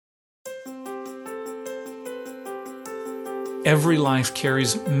Every life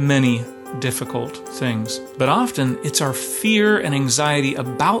carries many difficult things, but often it's our fear and anxiety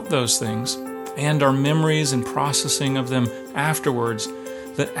about those things and our memories and processing of them afterwards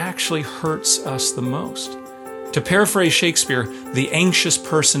that actually hurts us the most. To paraphrase Shakespeare, the anxious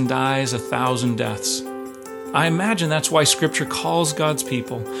person dies 1,000 deaths. I imagine that's why Scripture calls God's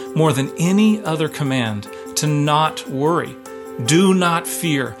people, more than any other command, to not worry. Do not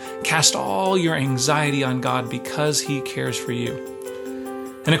fear. Cast all your anxiety on God because He cares for you.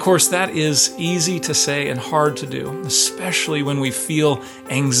 And of course, that is easy to say and hard to do, especially when we feel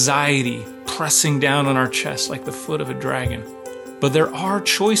anxiety pressing down on our chest like the foot of a dragon. But there are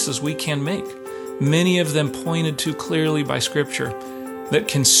choices we can make, many of them pointed to clearly by Scripture, that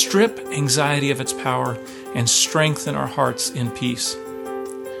can strip anxiety of its power and strengthen our hearts in peace.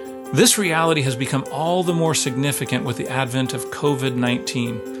 This reality has become all the more significant with the advent of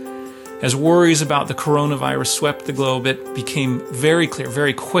COVID-19. As worries about the coronavirus swept the globe, it became very clear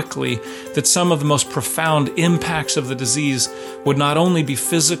very quickly that some of the most profound impacts of the disease would not only be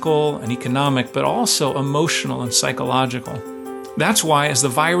physical and economic, but also emotional and psychological. That's why, as the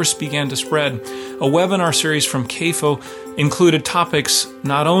virus began to spread, a webinar series from CAFO included topics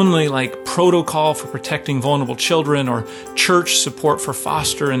not only like protocol for protecting vulnerable children or church support for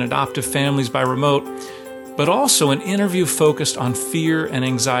foster and adoptive families by remote, but also an interview focused on fear and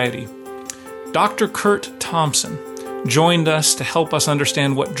anxiety. Dr. Curt Thompson joined us to help us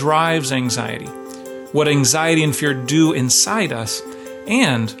understand what drives anxiety, what anxiety and fear do inside us,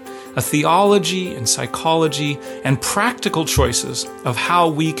 and a theology and psychology and practical choices of how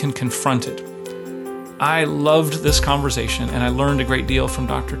we can confront it. I loved this conversation, and I learned a great deal from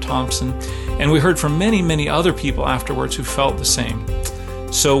Dr. Thompson, and we heard from many, many other people afterwards who felt the same.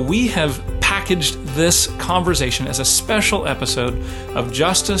 So we have packaged this conversation as a special episode of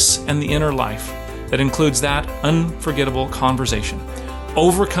Justice and the Inner Life that includes that unforgettable conversation,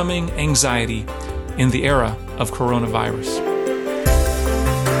 overcoming anxiety in the era of coronavirus.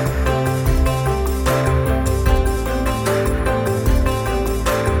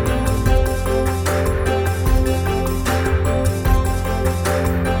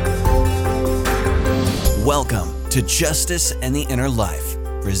 Welcome to Justice and the Inner Life,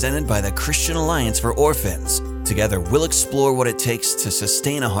 presented by the Christian Alliance for Orphans. Together, we'll explore what it takes to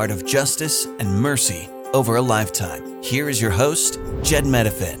sustain a heart of justice and mercy over a lifetime. Here is your host, Jed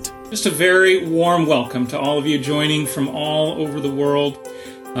Medifind. Just a very warm welcome to all of you joining from all over the world.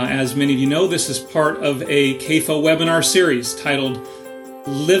 As many of you know, this is part of a CAFO webinar series titled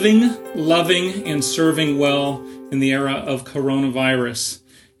Living, Loving, and Serving Well in the Era of Coronavirus.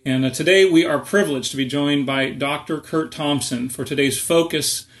 And today we are privileged to be joined by Dr. Curt Thompson for today's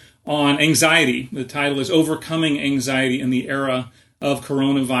focus on anxiety. The title is Overcoming Anxiety in the Era of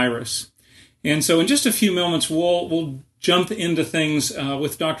Coronavirus. And so in just a few moments, we'll jump into things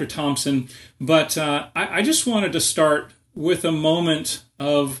with Dr. Thompson. But I just wanted to start with a moment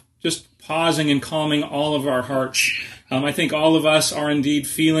of just pausing and calming all of our hearts. I think all of us are indeed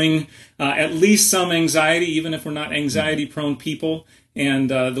feeling at least some anxiety, even if we're not anxiety-prone people. And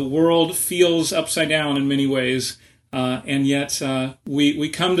the world feels upside down in many ways. And yet we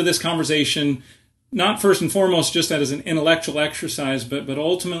come to this conversation not first and foremost just as an intellectual exercise, but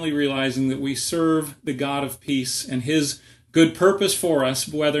ultimately realizing that we serve the God of peace, and His good purpose for us,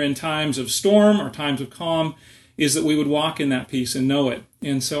 whether in times of storm or times of calm, is that we would walk in that peace and know it.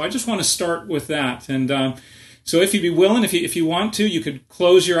 And so I just want to start with that. And so if you'd be willing, if you want to, you could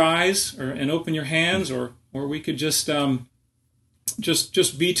close your eyes and open your hands, or we could just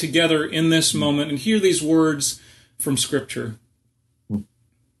be together in this moment and hear these words from Scripture.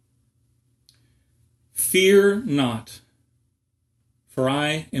 Fear not, for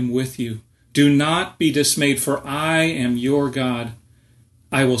I am with you. Do not be dismayed, for I am your God.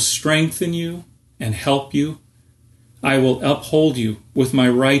 I will strengthen you and help you. I will uphold you with my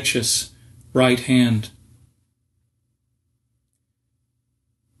righteous right hand.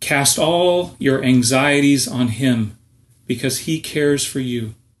 Cast all your anxieties on Him, because He cares for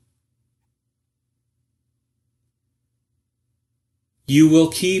you. You will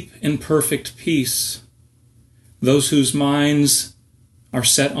keep in perfect peace those whose minds are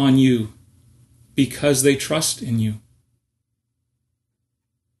set on you, because they trust in you.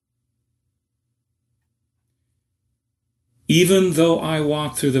 Even though I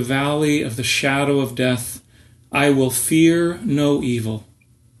walk through the valley of the shadow of death, I will fear no evil,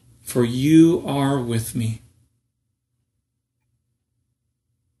 for you are with me.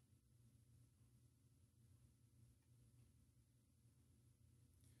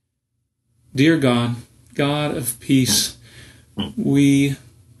 Dear God, God of peace, we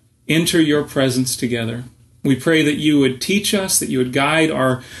enter your presence together We pray that you would teach us, that you would guide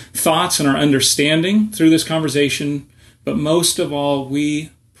our thoughts and our understanding through this conversation. But most of all,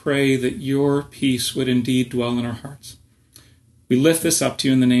 we pray that your peace would indeed dwell in our hearts. We lift this up to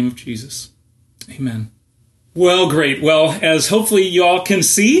you in the name of Jesus. Amen. Well, great. Well, as hopefully you all can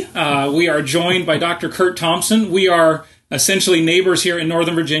see, we are joined by Dr. Kurt Thompson. We are essentially neighbors here in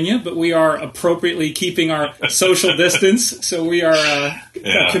Northern Virginia, but we are appropriately keeping our social distance. So we are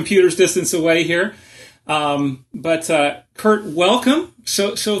a computer's distance away here. But Kurt, welcome.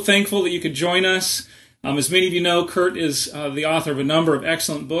 So thankful that you could join us. As many of you know, Kurt is the author of a number of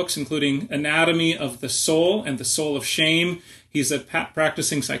excellent books, including Anatomy of the Soul and The Soul of Shame. He's a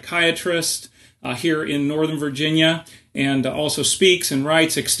practicing psychiatrist here in Northern Virginia, and also speaks and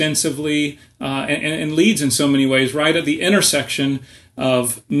writes extensively and leads in so many ways, right at the intersection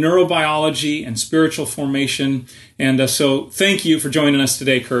of neurobiology and spiritual formation. And so thank you for joining us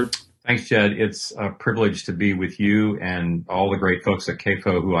today, Kurt. Thanks, Jed. It's a privilege to be with you and all the great folks at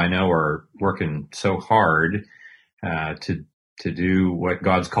CAFO who I know are working so hard to do what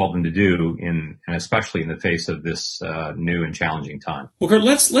God's called them to do, and especially in the face of this new and challenging time. Well, Kurt,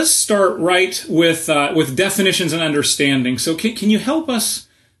 let's start right with definitions and understanding. So can you help us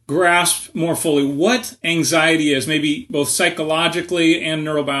grasp more fully what anxiety is, maybe both psychologically and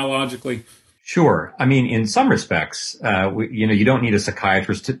neurobiologically? Sure. I mean, in some respects, you don't need a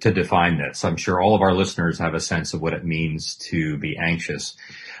psychiatrist to define this. I'm sure all of our listeners have a sense of what it means to be anxious.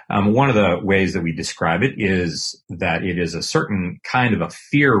 One of the ways that we describe it is that it is a certain kind of a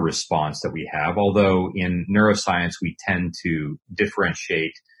fear response that we have, although in neuroscience, we tend to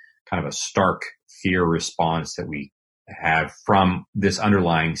differentiate kind of a stark fear response that we have from this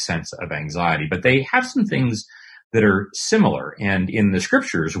underlying sense of anxiety. But they have some things that are similar. And in the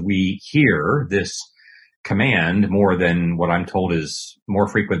scriptures, we hear this command more than what I'm told is more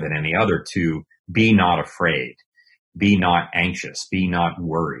frequent than any other, to be not afraid, be not anxious, be not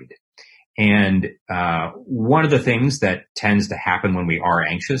worried. And one of the things that tends to happen when we are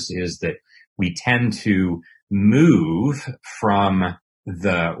anxious is that we tend to move from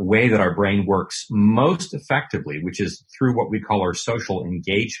the way that our brain works most effectively, which is through what we call our social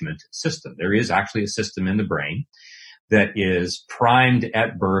engagement system. There is actually a system in the brain that is primed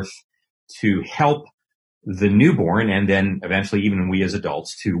at birth to help the newborn, and then eventually even we as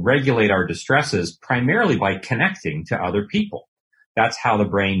adults, to regulate our distresses primarily by connecting to other people. That's how the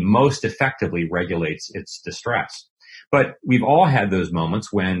brain most effectively regulates its distress. But we've all had those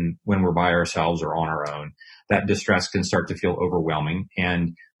moments when we're by ourselves or on our own, that distress can start to feel overwhelming,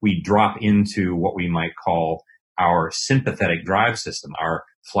 and we drop into what we might call our sympathetic drive system, our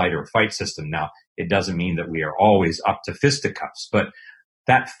flight or fight system. Now, it doesn't mean that we are always up to fisticuffs, but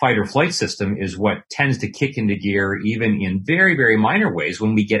that fight or flight system is what tends to kick into gear even in very, very minor ways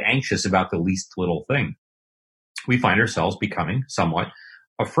when we get anxious about the least little thing. We find ourselves becoming somewhat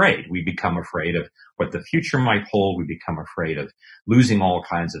afraid. We become afraid of what the future might hold. We become afraid of losing all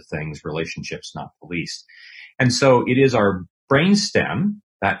kinds of things, relationships not the least. And so it is our brainstem,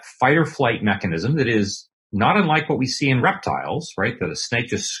 that fight or flight mechanism that is not unlike what we see in reptiles, right? That a snake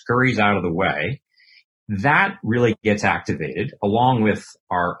just scurries out of the way. That really gets activated along with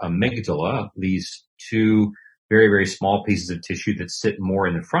our amygdala, these two very, very small pieces of tissue that sit more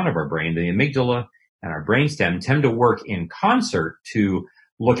in the front of our brain. The amygdala and our brainstem tend to work in concert to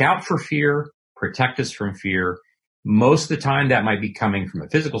look out for fear, protect us from fear. Most of the time that might be coming from a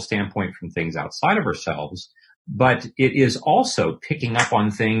physical standpoint from things outside of ourselves, but it is also picking up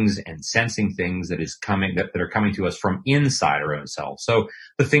on things and sensing things that are coming to us from inside our own selves. So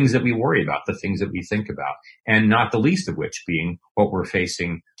the things that we worry about, the things that we think about, and not the least of which being what we're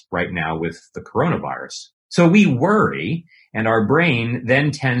facing right now with the coronavirus. So we worry, and our brain then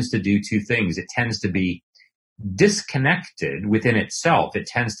tends to do two things. It tends to be disconnected within itself. It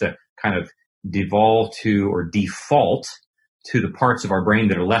tends to kind of devolve to or default to the parts of our brain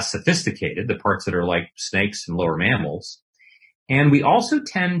that are less sophisticated, the parts that are like snakes and lower mammals. And we also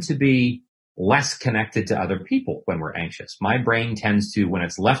tend to be less connected to other people when we're anxious. My brain tends to, when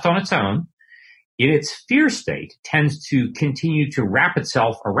it's left on its own, in its fear state, tends to continue to wrap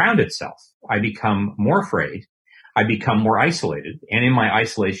itself around itself. I become more afraid. I become more isolated. And in my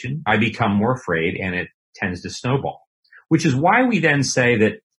isolation, I become more afraid, and it tends to snowball, which is why we then say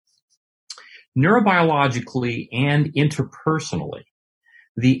that neurobiologically and interpersonally,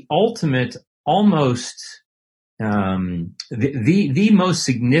 the ultimate, almost the most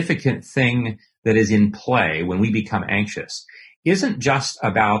significant thing that is in play when we become anxious isn't just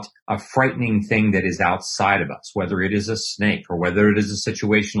about a frightening thing that is outside of us, whether it is a snake or whether it is a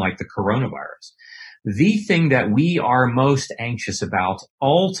situation like the coronavirus. The thing that we are most anxious about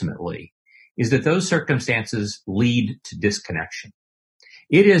ultimately is that those circumstances lead to disconnection.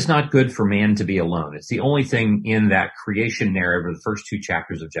 It is not good for man to be alone. It's the only thing in that creation narrative of the first two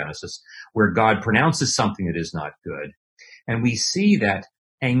chapters of Genesis where God pronounces something that is not good. And we see that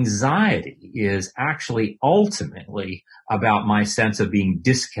anxiety is actually ultimately about my sense of being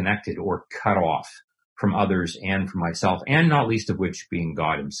disconnected or cut off from others and from myself, and not least of which being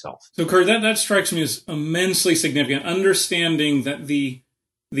God himself. So, Kurt, that strikes me as immensely significant, understanding that the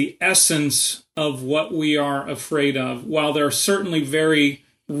essence of what we are afraid of, while there are certainly very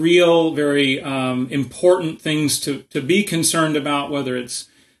real, very important things to be concerned about, whether it's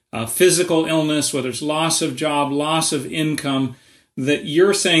physical illness, whether it's loss of job, loss of income, that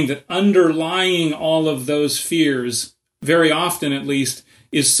you're saying that underlying all of those fears, very often at least,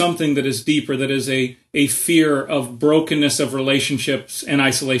 is something that is deeper, that is a fear of brokenness of relationships and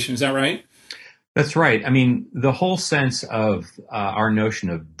isolation. Is that right? That's right. I mean, the whole sense of our notion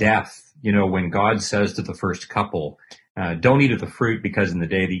of death, when God says to the first couple, don't eat of the fruit because in the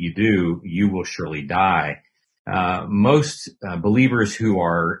day that you do, you will surely die. Most believers who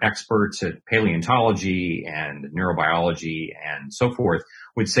are experts at paleontology and neurobiology and so forth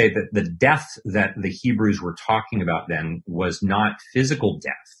would say that the death that the Hebrews were talking about then was not physical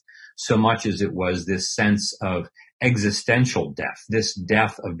death so much as it was this sense of existential death, this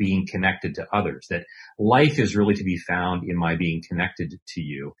death of being connected to others, that life is really to be found in my being connected to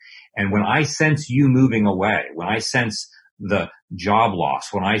you. And when I sense you moving away, when I sense the job loss,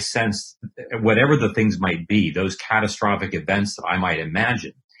 when I sense whatever the things might be, those catastrophic events that I might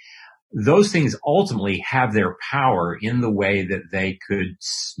imagine, those things ultimately have their power in the way that they could,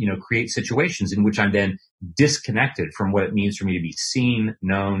 create situations in which I'm then disconnected from what it means for me to be seen,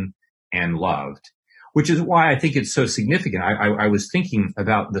 known, and loved, which is why I think it's so significant. I was thinking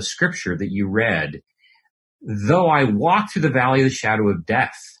about the scripture that you read. Though I walk through the valley of the shadow of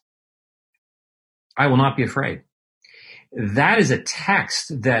death, I will not be afraid. That is a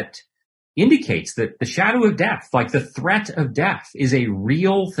text that indicates that the shadow of death, like the threat of death, is a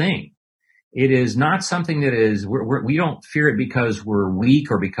real thing. It is not something that is, we don't fear it because we're weak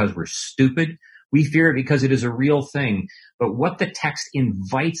or because we're stupid. We fear it because it is a real thing. But what the text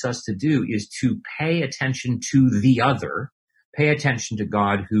invites us to do is to pay attention to the other, pay attention to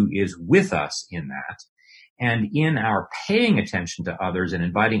God who is with us in that. And in our paying attention to others and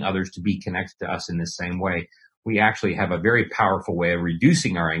inviting others to be connected to us in the same way, we actually have a very powerful way of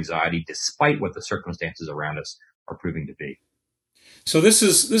reducing our anxiety despite what the circumstances around us are proving to be. So this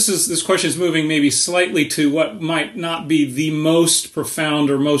question is moving maybe slightly to what might not be the most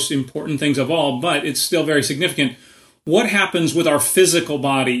profound or most important things of all, but it's still very significant. What happens with our physical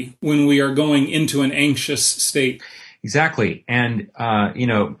body when we are going into an anxious state? Exactly. And,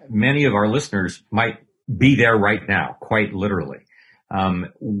 many of our listeners might be there right now, quite literally.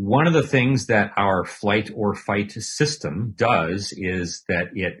 One of the things that our flight or fight system does is that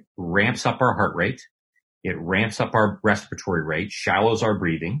it ramps up our heart rate. It ramps up our respiratory rate, shallows our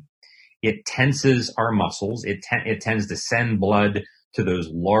breathing. It tenses our muscles. It tends to send blood to those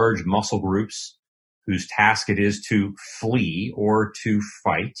large muscle groups whose task it is to flee or to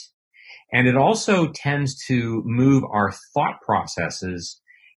fight. And it also tends to move our thought processes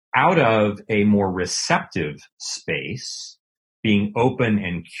out of a more receptive space, being open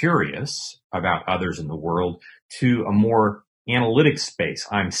and curious about others in the world, to a more analytic space.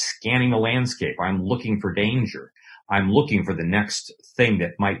 I'm scanning the landscape. I'm looking for danger. I'm looking for the next thing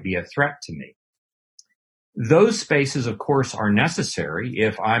that might be a threat to me. Those spaces, of course, are necessary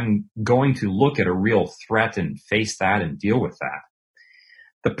if I'm going to look at a real threat and face that and deal with that.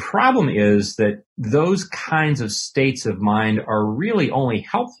 The problem is that those kinds of states of mind are really only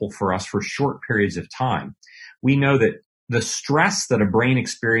helpful for us for short periods of time. We know that the stress that a brain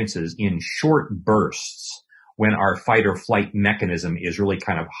experiences in short bursts when our fight or flight mechanism is really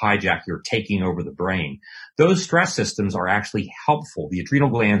kind of hijacked or taking over the brain, those stress systems are actually helpful. The adrenal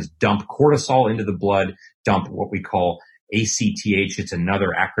glands dump cortisol into the blood, dump what we call ACTH. It's another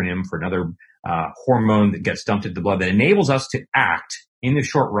acronym for another hormone that gets dumped into the blood that enables us to act in the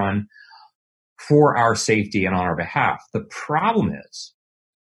short run for our safety and on our behalf. The problem is,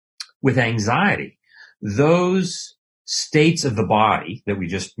 with anxiety, those states of the body that we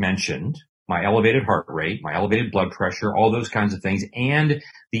just mentioned, my elevated heart rate, my elevated blood pressure, all those kinds of things, and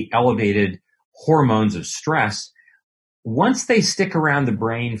the elevated hormones of stress, once they stick around the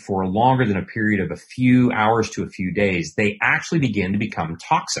brain for longer than a period of a few hours to a few days, they actually begin to become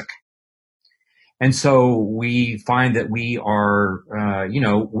toxic. And so we find that we are,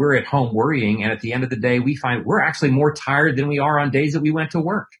 we're at home worrying, and at the end of the day, we find we're actually more tired than we are on days that we went to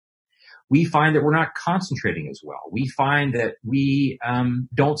work. We find that we're not concentrating as well. We find that we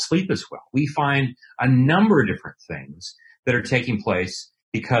don't sleep as well. We find a number of different things that are taking place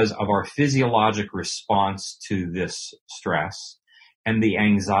because of our physiologic response to this stress and the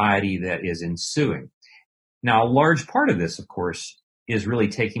anxiety that is ensuing. Now, a large part of this, of course, is really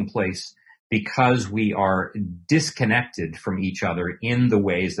taking place because we are disconnected from each other in the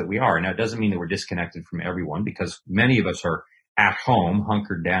ways that we are. Now, it doesn't mean that we're disconnected from everyone, because many of us are at home,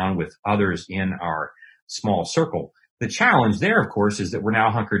 hunkered down with others in our small circle. The challenge there, of course, is that we're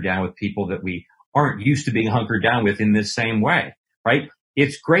now hunkered down with people that we aren't used to being hunkered down with in this same way, right?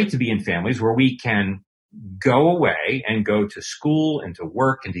 It's great to be in families where we can go away and go to school and to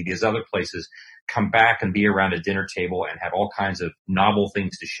work and to these other places, come back and be around a dinner table and have all kinds of novel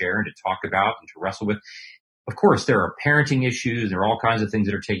things to share and to talk about and to wrestle with. Of course, there are parenting issues. There are all kinds of things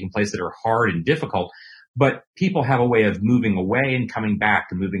that are taking place that are hard and difficult, but people have a way of moving away and coming back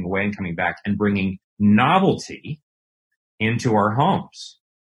and moving away and coming back and bringing novelty into our homes.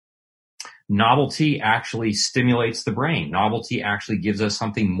 Novelty actually stimulates the brain. Novelty actually gives us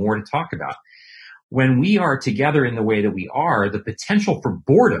something more to talk about. When we are together in the way that we are, the potential for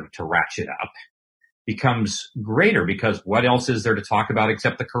boredom to ratchet up becomes greater, because what else is there to talk about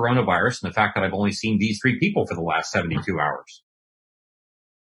except the coronavirus and the fact that I've only seen these 3 people for the last 72 hours.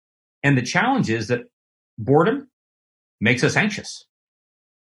 And the challenge is that boredom makes us anxious.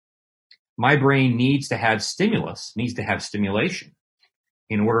 My brain needs to have stimulus, needs to have stimulation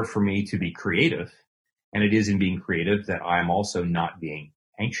in order for me to be creative. And it is in being creative that I'm also not being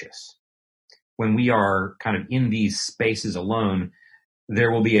anxious. When we are kind of in these spaces alone,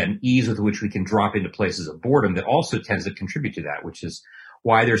 there will be an ease with which we can drop into places of boredom that also tends to contribute to that, which is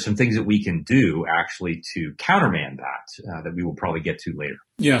why there's some things that we can do actually to countermand that, that we will probably get to later.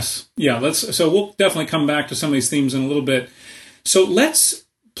 Yes. Yeah. So we'll definitely come back to some of these themes in a little bit. So let's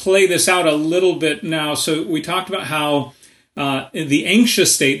play this out a little bit now. So we talked about how the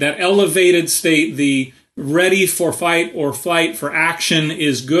anxious state, that elevated state, the ready for fight or flight for action,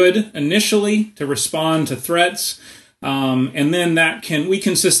 is good initially to respond to threats. And then we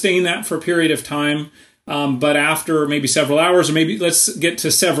can sustain that for a period of time. But after maybe several hours, or maybe let's get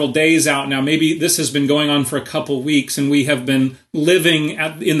to several days out now, maybe this has been going on for a couple weeks and we have been living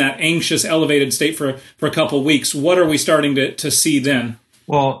in that anxious, elevated state for a couple weeks. What are we starting to see then?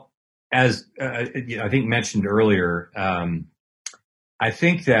 Well, as I think mentioned earlier, I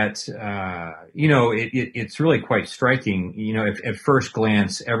think that, it's really quite striking. If at first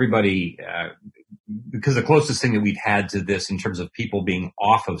glance, everybody, because the closest thing that we've had to this in terms of people being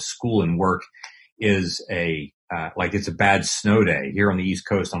off of school and work is it's a bad snow day here on the East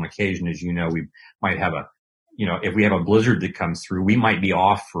Coast. On occasion, as you know, we might have if we have a blizzard that comes through, we might be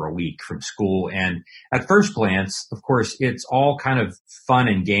off for a week from school. And at first glance, of course, it's all kind of fun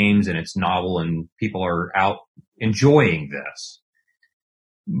and games and it's novel and people are out enjoying this.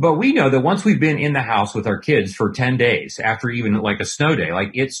 But we know that once we've been in the house with our kids for 10 days, after even like a snow day, like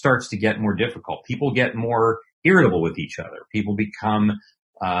it starts to get more difficult. People get more irritable with each other. People become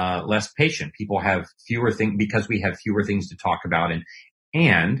less patient. People have fewer things because we have fewer things to talk about.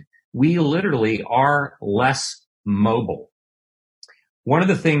 And we literally are less mobile. One of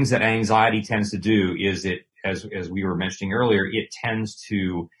the things that anxiety tends to do is as we were mentioning earlier, it tends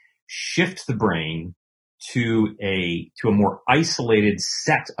to shift the brain to a more isolated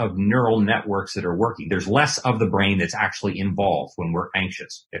set of neural networks that are working. There's less of the brain that's actually involved when we're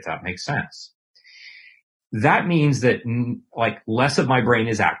anxious, if that makes sense. That means that less of my brain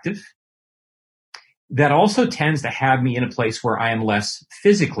is active. That also tends to have me in a place where I am less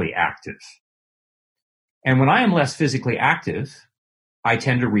physically active. And when I am less physically active, I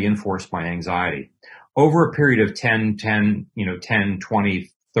tend to reinforce my anxiety. Over a period of 10,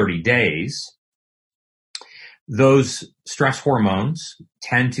 20, 30 days, those stress hormones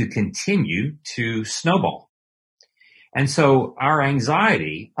tend to continue to snowball. And so our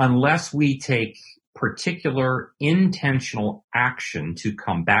anxiety, unless we take particular intentional action to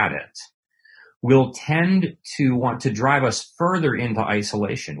combat it, will tend to want to drive us further into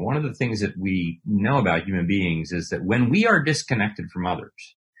isolation. One of the things that we know about human beings is that when we are disconnected from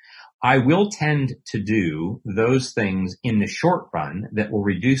others, I will tend to do those things in the short run that will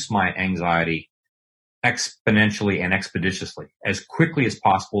reduce my anxiety exponentially and expeditiously, as quickly as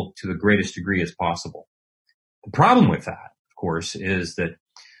possible, to the greatest degree as possible. The problem with that, of course, is that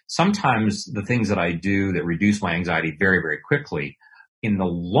sometimes the things that I do that reduce my anxiety very, very quickly, in the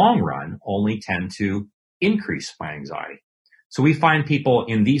long run, only tend to increase my anxiety. So we find people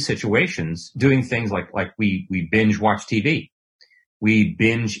in these situations doing things like we binge watch TV. We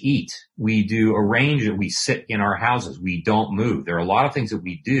binge eat. We sit in our houses. We don't move. There are a lot of things that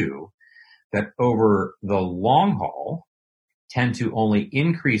we do that over the long haul tend to only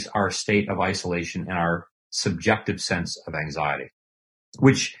increase our state of isolation and our subjective sense of anxiety,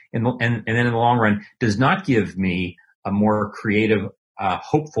 which and then in the long run does not give me a more creative,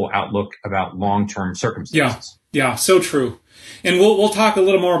 hopeful outlook about long-term circumstances. Yeah, so true. And we'll talk a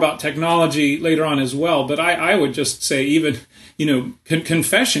little more about technology later on as well. But I would just say, even,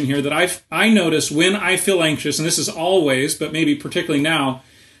 confession here, that I notice when I feel anxious, and this is always, but maybe particularly now,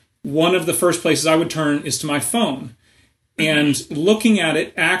 one of the first places I would turn is to my phone. And looking at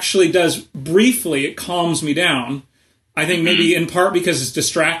it actually does briefly, it calms me down. I think maybe in part because it's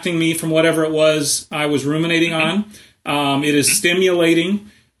distracting me from whatever it was I was ruminating on. It is stimulating.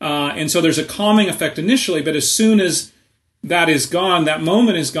 And so there's a calming effect initially, but as soon as that is gone, that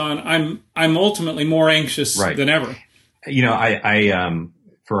moment is gone, I'm ultimately more anxious than ever. I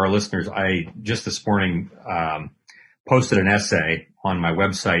for our listeners, I just this morning posted an essay on my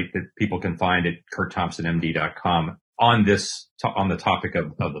website that people can find at kurtthompsonmd.com on the topic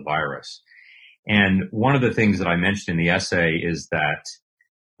of the virus. And one of the things that I mentioned in the essay is that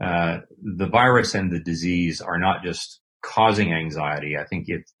the virus and the disease are not just causing anxiety. I think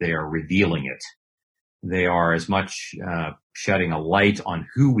they are revealing it. They are as much shedding a light on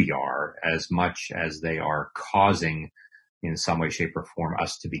who we are as much as they are causing, in some way, shape, or form,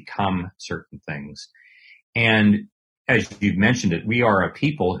 us to become certain things. And as you've mentioned it, we are a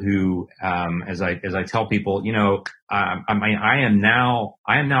people who, as I tell people, I am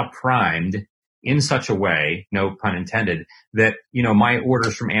now primed in such a way, no pun intended, that, my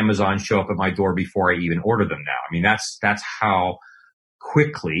orders from Amazon show up at my door before I even order them now. I mean, that's how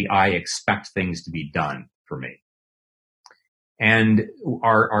quickly I expect things to be done for me. And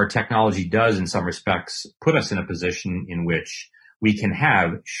our technology does, in some respects, put us in a position in which we can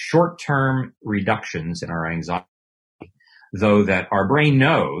have short-term reductions in our anxiety, though that our brain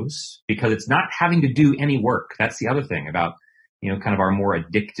knows, because it's not having to do any work. That's the other thing about, kind of our more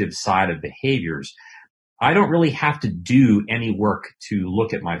addictive side of behaviors. I don't really have to do any work to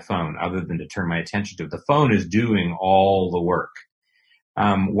look at my phone other than to turn my attention to it. The phone is doing all the work.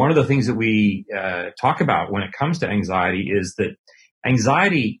 One of the things that we talk about when it comes to anxiety is that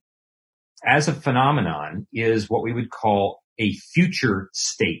anxiety as a phenomenon is what we would call a future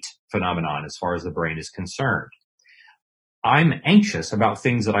state phenomenon as far as the brain is concerned. I'm anxious about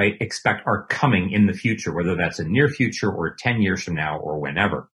things that I expect are coming in the future, whether that's a near future or 10 years from now or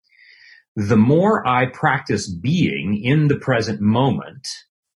whenever. The more I practice being in the present moment,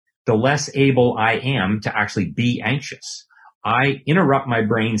 the less able I am to actually be anxious. I interrupt my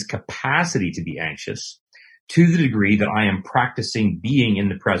brain's capacity to be anxious to the degree that I am practicing being in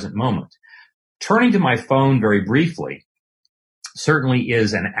the present moment. Turning to my phone very briefly certainly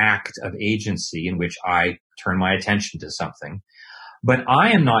is an act of agency in which I turn my attention to something, but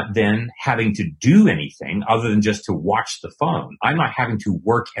I am not then having to do anything other than just to watch the phone. I'm not having to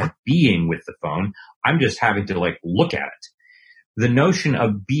work at being with the phone. I'm just having to look at it. The notion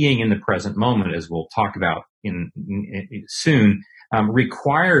of being in the present moment, as we'll talk about soon,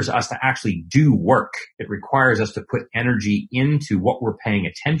 requires us to actually do work. It requires us to put energy into what we're paying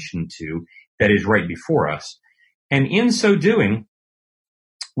attention to that is right before us. And in so doing,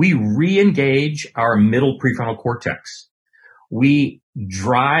 we re-engage our middle prefrontal cortex. We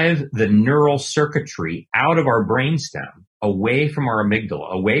drive the neural circuitry out of our brainstem, away from our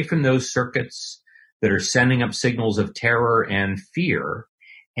amygdala, away from those circuits that are sending up signals of terror and fear,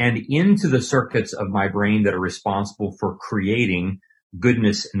 and into the circuits of my brain that are responsible for creating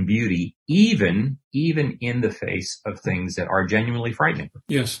goodness and beauty, even in the face of things that are genuinely frightening.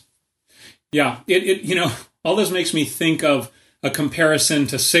 Yes. Yeah. All this makes me think of a comparison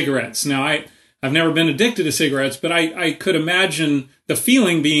to cigarettes. Now, I've never been addicted to cigarettes, but I could imagine the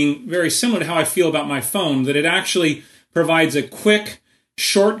feeling being very similar to how I feel about my phone, that it actually provides a quick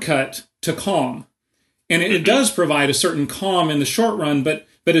shortcut to calm. And it does provide a certain calm in the short run, but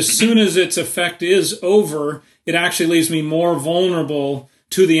as soon as its effect is over, it actually leaves me more vulnerable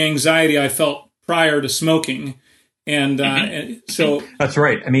to the anxiety I felt prior to smoking. And so that's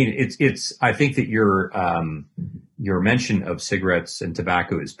right. I mean, it's. I think that your mention of cigarettes and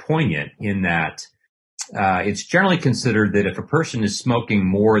tobacco is poignant in that it's generally considered that if a person is smoking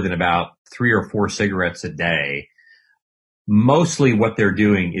more than about 3 or 4 cigarettes a day, mostly what they're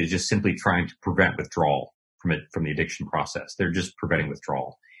doing is just simply trying to prevent withdrawal from the addiction process. They're just preventing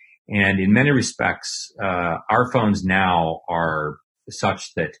withdrawal. And in many respects, our phones now are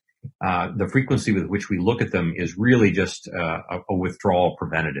such that the frequency with which we look at them is really just a withdrawal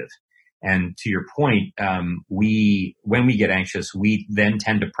preventative. And to your point, when we get anxious, we then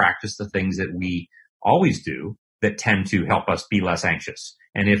tend to practice the things that we always do that tend to help us be less anxious.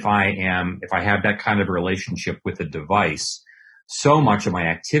 And if I have that kind of a relationship with a device, so much of my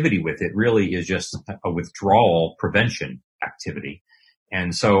activity with it really is just a withdrawal prevention activity.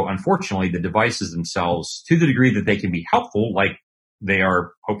 And so unfortunately, the devices themselves, to the degree that they can be helpful, like they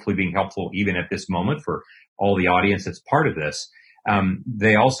are hopefully being helpful even at this moment for all the audience that's part of this,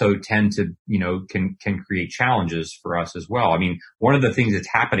 they also tend to, can create challenges for us as well. I mean, one of the things that's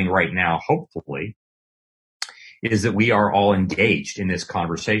happening right now, hopefully, is that we are all engaged in this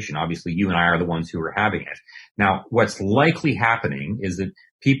conversation. Obviously, you and I are the ones who are having it. Now, what's likely happening is that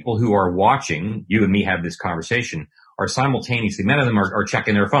people who are watching you and me have this conversation are simultaneously, many of them are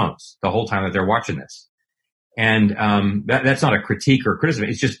checking their phones the whole time that they're watching this. And that's not a critique or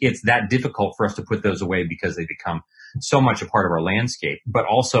criticism. It's that difficult for us to put those away because they become so much a part of our landscape. But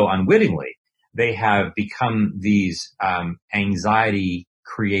also unwittingly, they have become these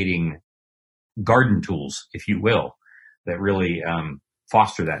anxiety-creating garden tools, if you will, that really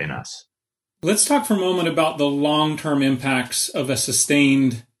foster that in us. Let's talk for a moment about the long-term impacts of a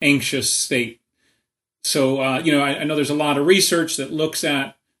sustained anxious state. So, I know there's a lot of research that looks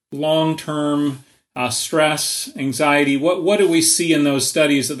at long-term stress, anxiety. What do we see in those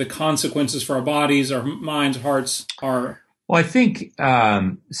studies that the consequences for our bodies, our minds, hearts are? Well, I think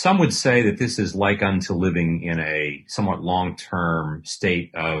some would say that this is like unto living in a somewhat long-term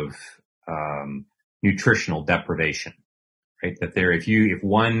state of nutritional deprivation, right? That if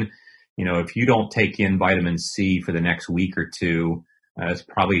you don't take in vitamin C for the next week or two, it's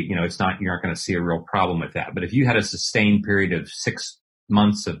probably, you're not going to see a real problem with that. But if you had a sustained period of 6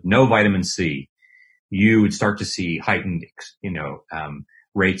 months of no vitamin C, you would start to see heightened,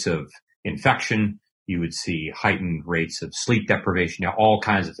 rates of infection. You would see heightened rates of sleep deprivation. All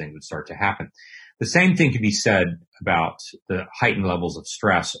kinds of things would start to happen. The same thing can be said about the heightened levels of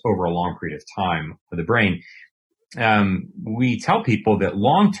stress over a long period of time for the brain. We tell people that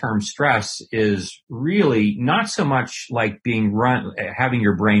long-term stress is really not so much like having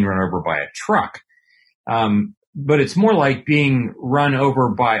your brain run over by a truck, but it's more like being run over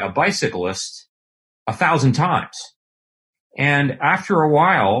by a bicyclist 1,000 times. And after a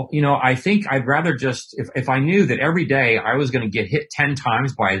while, I think I'd rather just, if I knew that every day I was going to get hit 10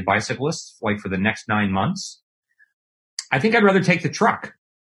 times by a bicyclist, like for the next 9 months, I think I'd rather take the truck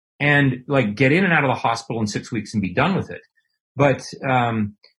and get in and out of the hospital in 6 weeks and be done with it. But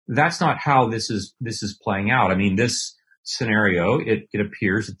that's not how this is playing out. I mean, this scenario, it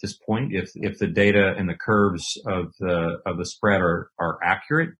appears at this point, if the data and the curves of the spread are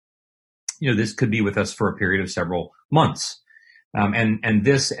accurate, this could be with us for a period of several months.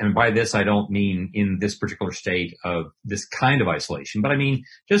 And by this, I don't mean in this particular state of this kind of isolation, but I mean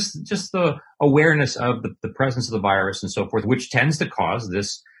just the awareness of the presence of the virus and so forth, which tends to cause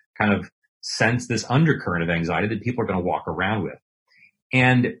this kind of sense, this undercurrent of anxiety that people are going to walk around with.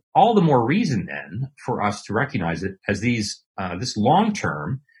 And all the more reason then for us to recognize it as this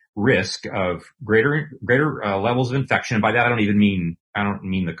long-term risk of greater levels of infection. And by that, I don't mean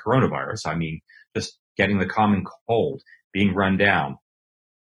the coronavirus. I mean just getting the common cold, being run down.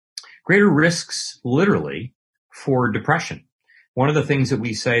 Greater risks, literally, for depression. One of the things that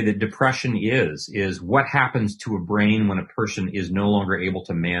we say that depression is what happens to a brain when a person is no longer able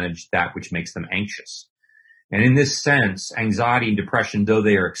to manage that which makes them anxious. And in this sense, anxiety and depression, though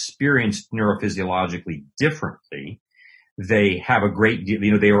they are experienced neurophysiologically differently, they have a great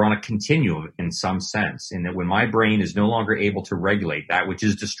deal, they are on a continuum in some sense, in that when my brain is no longer able to regulate that which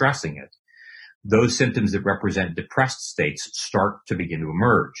is distressing it, those symptoms that represent depressed states start to begin to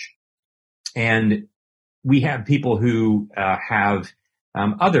emerge. And we have people who have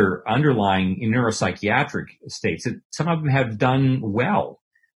other underlying neuropsychiatric states that some of them have done well,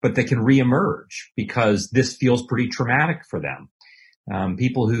 but they can reemerge because this feels pretty traumatic for them.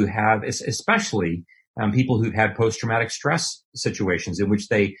 People who have, especially people who've had post-traumatic stress situations in which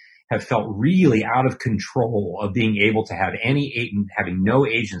they have felt really out of control of being able to have having no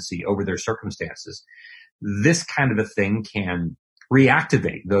agency over their circumstances. This kind of a thing can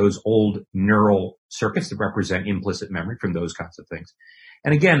reactivate those old neural circuits that represent implicit memory from those kinds of things.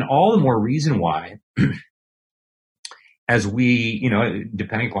 And again, all the more reason why, as we,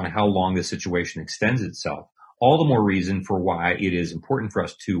 depending upon how long the situation extends itself, all the more reason for why it is important for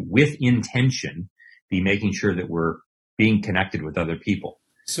us to, with intention, be making sure that we're being connected with other people.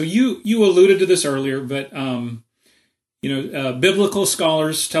 So you alluded to this earlier, but biblical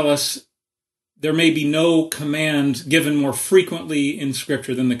scholars tell us there may be no command given more frequently in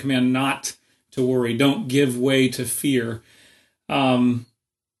Scripture than the command not to worry. Don't give way to fear. It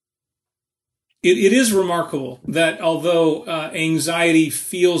is remarkable that although anxiety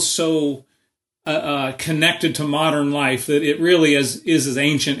feels so connected to modern life, that it really is as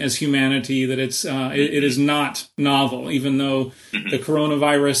ancient as humanity, that it is not novel, even though the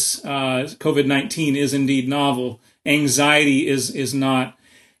coronavirus, COVID-19 is indeed novel. Anxiety is not.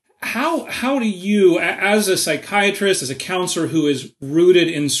 How do you, as a psychiatrist, as a counselor who is rooted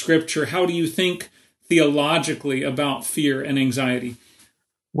in Scripture, how do you think theologically about fear and anxiety?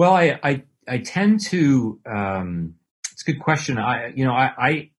 Well, I tend to. It's a good question.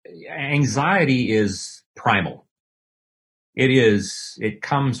 Anxiety is primal. It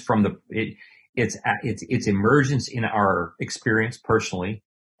comes from its emergence in our experience personally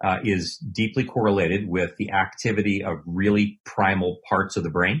is deeply correlated with the activity of really primal parts of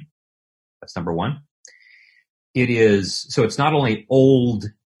the brain. That's number one. So it's not only old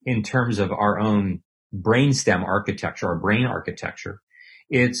in terms of our own brainstem architecture, our brain architecture,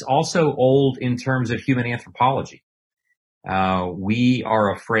 it's also old in terms of human anthropology. We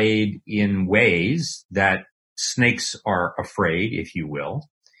are afraid in ways that snakes are afraid, if you will.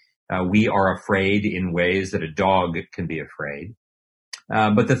 We are afraid in ways that a dog can be afraid.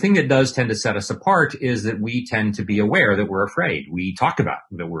 But the thing that does tend to set us apart is that we tend to be aware that we're afraid. We talk about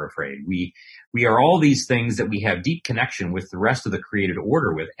that we're afraid. We are all these things that we have deep connection with the rest of the created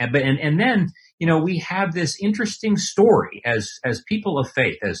order with. And then, we have this interesting story as people of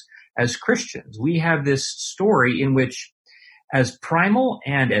faith, as Christians. We have this story in which, as primal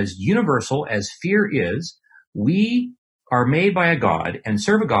and as universal as fear is, we are made by a God and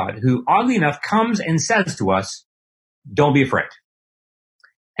serve a God who, oddly enough, comes and says to us, don't be afraid.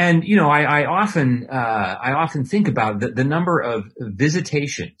 And, I often think about the number of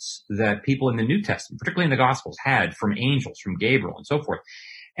visitations that people in the New Testament, particularly in the Gospels, had from angels, from Gabriel and so forth.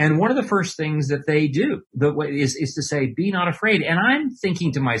 And one of the first things that they do is to say, be not afraid. And I'm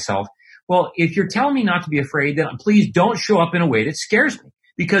thinking to myself, well, if you're telling me not to be afraid, then please don't show up in a way that scares me,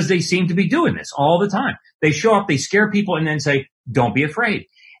 because they seem to be doing this all the time. They show up, they scare people, and then say, don't be afraid.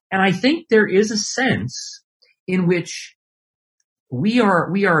 And I think there is a sense in which we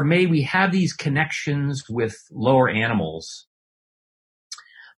have these connections with lower animals.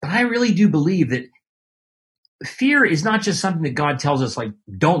 But I really do believe that fear is not just something that God tells us, like,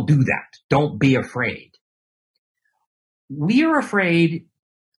 don't do that. Don't be afraid. We are afraid,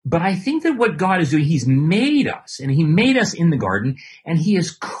 but I think that what God is doing, He's made us, and He made us in the garden, and He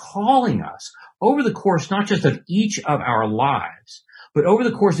is calling us over the course not just of each of our lives, but over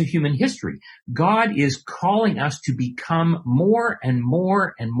the course of human history. God is calling us to become more and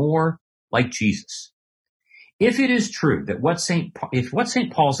more and more like Jesus. If it is true that what St.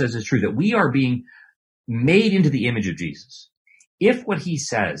 Paul says is true, that we are being made into the image of Jesus, if what he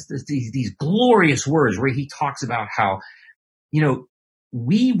says, these glorious words where he talks about how,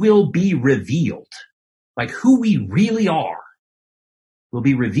 we will be revealed, like who we really are will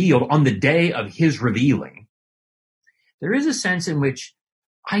be revealed on the day of His revealing. There is a sense in which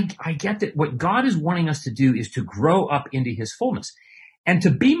I get that what God is wanting us to do is to grow up into His fullness. And to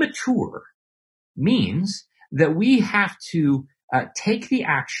be mature means that we have to take the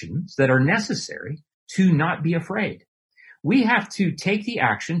actions that are necessary to not be afraid. We have to take the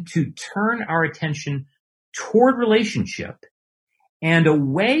action to turn our attention toward relationship and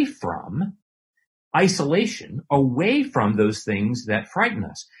away from isolation, away from those things that frighten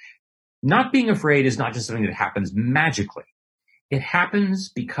us. Not being afraid is not just something that happens magically. It happens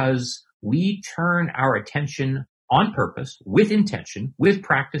because we turn our attention on purpose, with intention, with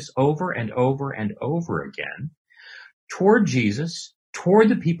practice over and over and over again toward Jesus, toward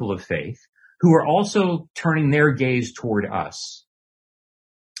the people of faith, who are also turning their gaze toward us.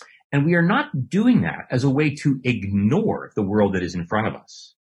 And we are not doing that as a way to ignore the world that is in front of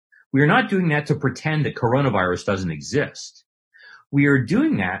us. We are not doing that to pretend that coronavirus doesn't exist. We are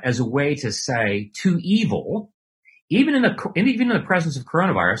doing that as a way to say to evil, even in the presence of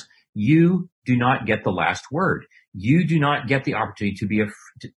coronavirus, you do not get the last word. You do not get the opportunity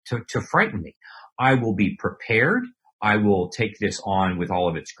to frighten me. I will be prepared. I will take this on with all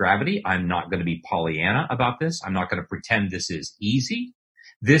of its gravity. I'm not going to be Pollyanna about this. I'm not going to pretend this is easy.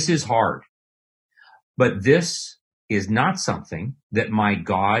 This is hard. But this is not something that my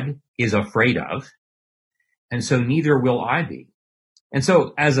God is afraid of. And so neither will I be. And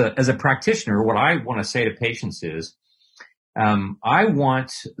so as a practitioner, what I want to say to patients is, I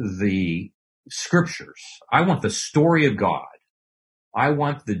want the scriptures. I want the story of God. I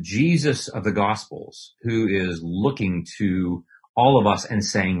want the Jesus of the Gospels, who is looking to all of us and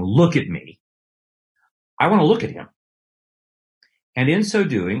saying, look at me. I want to look at Him. And in so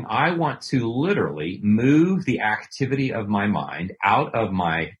doing, I want to literally move the activity of my mind out of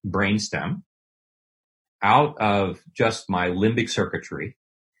my brainstem, out of just my limbic circuitry,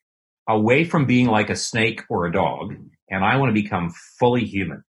 away from being like a snake or a dog, and I want to become fully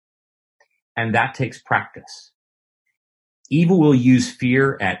human. And that takes practice. Evil will use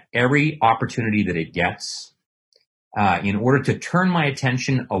fear at every opportunity that it gets in order to turn my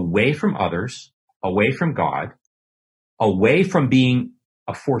attention away from others, away from God, away from being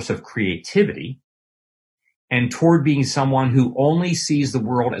a force of creativity, and toward being someone who only sees the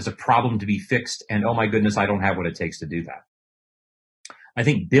world as a problem to be fixed, and oh my goodness, I don't have what it takes to do that. I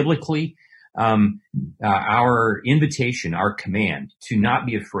think biblically, our invitation, our command to not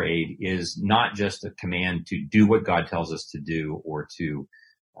be afraid is not just a command to do what God tells us to do or to,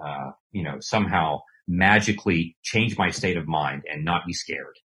 somehow magically change my state of mind and not be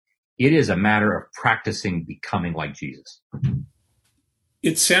scared. It is a matter of practicing becoming like Jesus.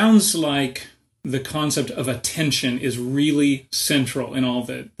 It sounds like the concept of attention is really central in all of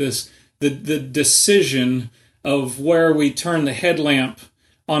it. The decision of where we turn the headlamp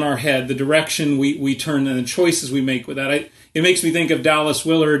on our head, the direction we turn, and the choices we make with that. It makes me think of Dallas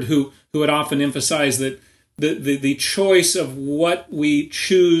Willard, who had often emphasized that the choice of what we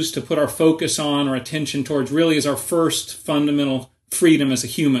choose to put our focus on or attention towards really is our first fundamental freedom as a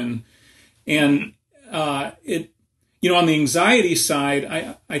human. And on the anxiety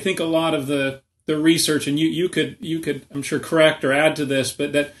side, I think a lot of the research, and you could I'm sure correct or add to this,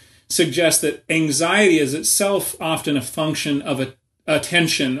 but that suggests that anxiety is itself often a function of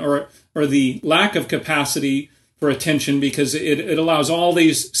attention or the lack of capacity for attention, because it allows all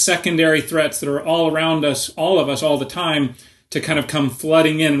these secondary threats that are all around us, all of us, all the time, to kind of come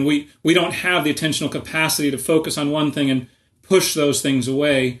flooding in, and we don't have the attentional capacity to focus on one thing and push those things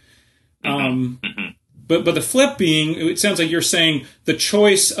away. But the flip being, it sounds like you're saying the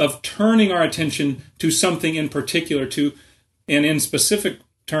choice of turning our attention to something in particular, and in specific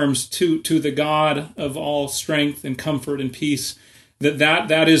terms to the God of all strength and comfort and peace,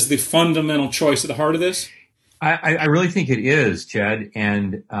 that is the fundamental choice at the heart of this? I really think it is, Jed.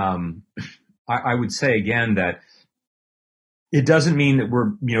 And I would say again that it doesn't mean that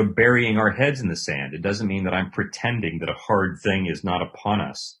we're burying our heads in the sand. It doesn't mean that I'm pretending that a hard thing is not upon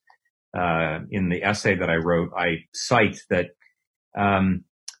us. In the essay that I wrote, I cite that, I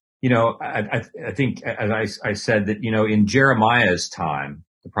think, as I said, that, in Jeremiah's time,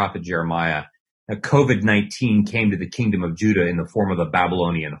 the prophet Jeremiah, COVID-19 came to the kingdom of Judah in the form of a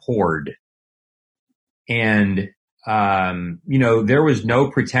Babylonian horde. And, there was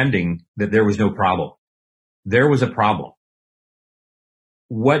no pretending that there was no problem. There was a problem.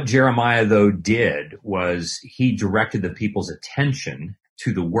 What Jeremiah, though, did was he directed the people's attention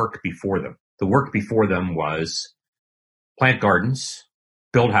to the work before them. The work before them was plant gardens,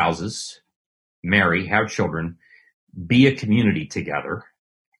 build houses, marry, have children, be a community together,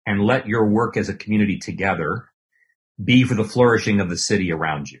 and let your work as a community together be for the flourishing of the city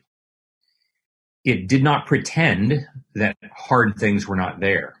around you. It did not pretend that hard things were not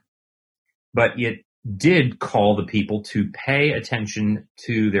there, but it did call the people to pay attention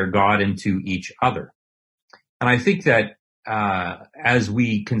to their God and to each other. And I think that as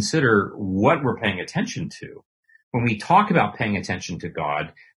we consider what we're paying attention to, when we talk about paying attention to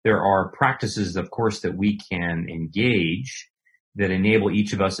God, there are practices, of course, that we can engage that enable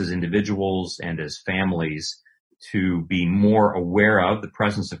each of us as individuals and as families to be more aware of the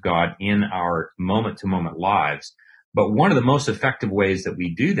presence of God in our moment-to-moment lives. But one of the most effective ways that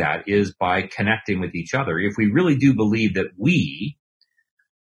we do that is by connecting with each other. If we really do believe that we,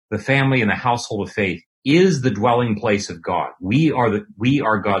 the family and the household of faith, is the dwelling place of God. We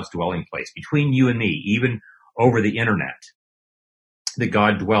are God's dwelling place between you and me, even over the internet, that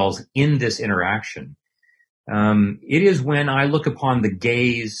God dwells in this interaction. It is when I look upon the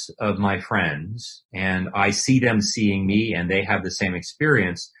gaze of my friends and I see them seeing me and they have the same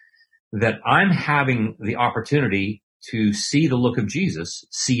experience that I'm having the opportunity to see the look of Jesus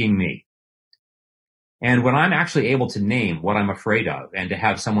seeing me. And when I'm actually able to name what I'm afraid of and to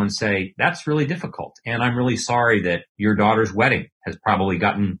have someone say, that's really difficult, and I'm really sorry that your daughter's wedding has probably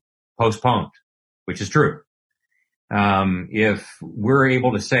gotten postponed, which is true. If we're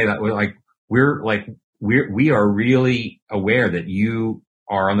able to say that, we are really aware that you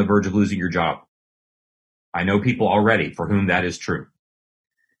are on the verge of losing your job. I know people already for whom that is true.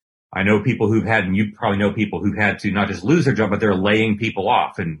 I know people who've had, and you probably know people who've had to not just lose their job, but they're laying people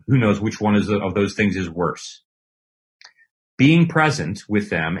off, and who knows which one of those things is worse. Being present with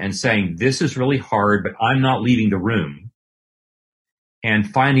them and saying, this is really hard, but I'm not leaving the room,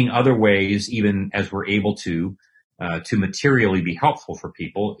 and finding other ways, even as we're able to materially be helpful for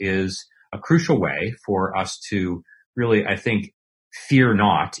people, is a crucial way for us to really, I think, fear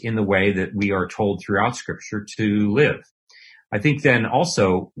not in the way that we are told throughout Scripture to live. I think then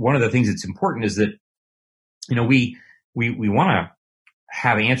also one of the things that's important is that, we want to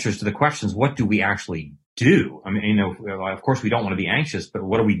have answers to the questions. What do we actually do? I mean, of course we don't want to be anxious, but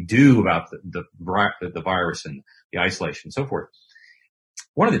what do we do about the virus and the isolation and so forth?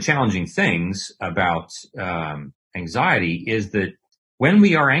 One of the challenging things about anxiety is that when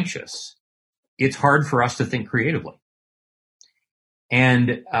we are anxious, it's hard for us to think creatively.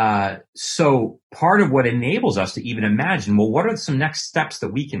 And so part of what enables us to even imagine, well, what are some next steps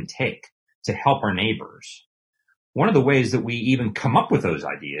that we can take to help our neighbors? One of the ways that we even come up with those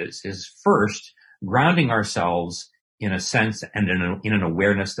ideas is first grounding ourselves in a sense and in an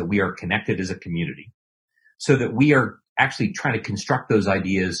awareness that we are connected as a community, so that we are actually trying to construct those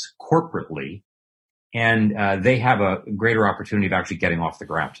ideas corporately, and they have a greater opportunity of actually getting off the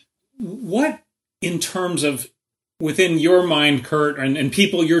ground. What, in terms of within your mind, Kurt, and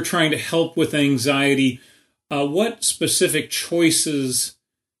people you're trying to help with anxiety, what specific choices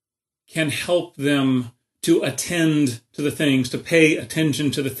can help them to attend to the things, to pay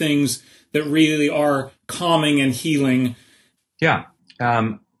attention to the things that really are calming and healing? Yeah.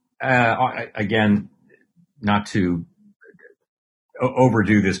 Again, not to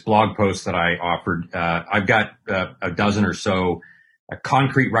overdo this blog post that I offered, I've got a dozen or so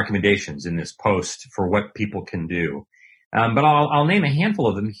concrete recommendations in this post for what people can do. But I'll name a handful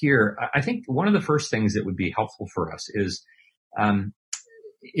of them here. I think one of the first things that would be helpful for us is,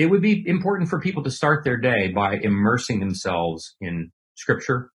 it would be important for people to start their day by immersing themselves in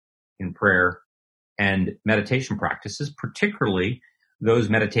scripture, in prayer, and meditation practices, particularly those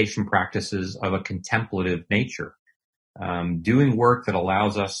meditation practices of a contemplative nature. Doing work that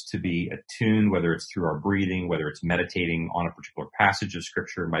allows us to be attuned, whether it's through our breathing, whether it's meditating on a particular passage of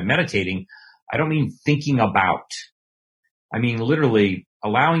scripture. And by meditating, I don't mean thinking about. I mean literally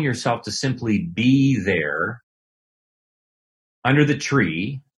allowing yourself to simply be there under the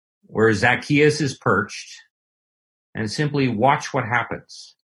tree where Zacchaeus is perched and simply watch what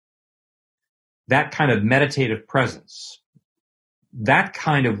happens. That kind of meditative presence, that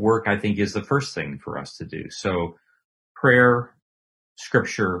kind of work, I think, is the first thing for us to do. So prayer,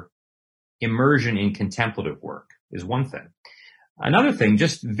 scripture, immersion in contemplative work is one thing. Another thing,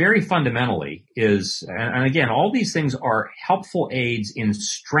 just very fundamentally, is, and again, all these things are helpful aids in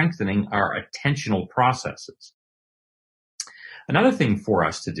strengthening our attentional processes. Another thing for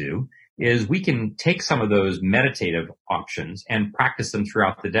us to do is we can take some of those meditative options and practice them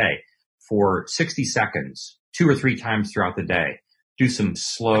throughout the day for 60 seconds, 2 or 3 times throughout the day. Do some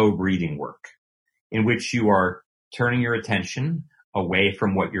slow breathing work in which you are turning your attention away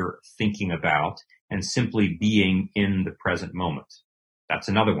from what you're thinking about and simply being in the present moment. That's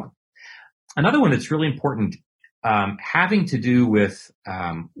another one. Another one that's really important, having to do with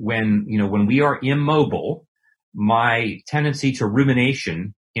when we are immobile, my tendency to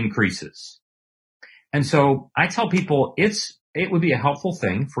rumination increases. And so I tell people it would be a helpful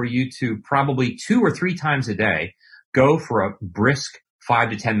thing for you to probably 2 or 3 times a day go for a brisk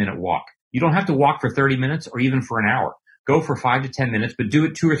 5 to 10 minute walk. You don't have to walk for 30 minutes or even for an hour. Go for 5 to 10 minutes, but do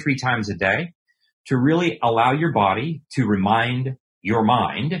it 2 or 3 times a day to really allow your body to remind your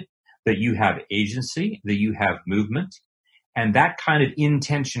mind that you have agency, that you have movement, and that kind of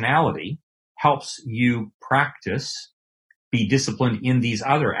intentionality helps you practice, be disciplined in these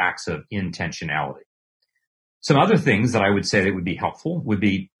other acts of intentionality. Some other things that I would say that would be helpful would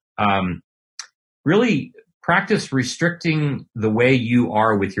be really practice restricting the way you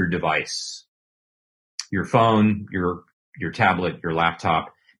are with your device, your phone, your tablet, your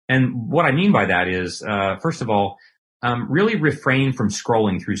laptop. And what I mean by that is, first of all, really refrain from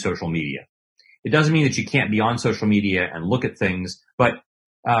scrolling through social media. It doesn't mean that you can't be on social media and look at things, but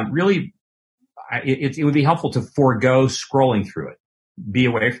really, it would be helpful to forego scrolling through it. Be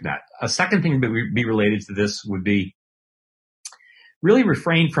away from that. A second thing that would be related to this would be really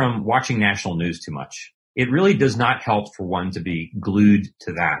refrain from watching national news too much. It really does not help for one to be glued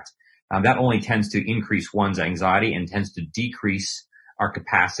to that. That only tends to increase one's anxiety and tends to decrease our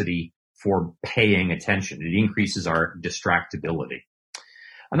capacity for paying attention. It increases our distractibility.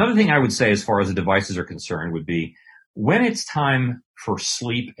 Another thing I would say as far as the devices are concerned would be when it's time for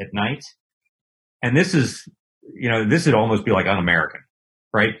sleep at night, and this would almost be like un-American,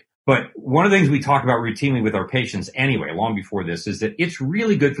 right? But one of the things we talk about routinely with our patients anyway, long before this, is that it's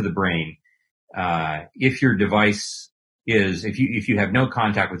really good for the brain if your device if you have no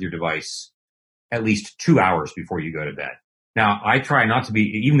contact with your device at least 2 hours before you go to bed. Now, I try not to be,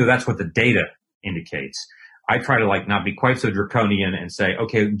 even though that's what the data indicates, I try to not be quite so draconian and say,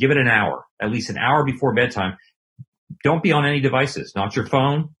 okay, give it an hour, at least an hour before bedtime. Don't be on any devices, not your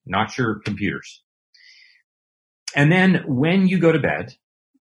phone, not your computers. And then when you go to bed,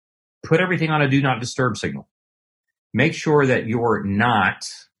 put everything on a do not disturb signal. Make sure that you're not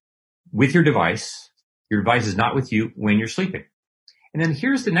with your device. Your device is not with you when you're sleeping. And then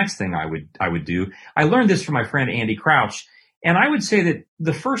here's the next thing I would do. I learned this from my friend Andy Crouch. And I would say that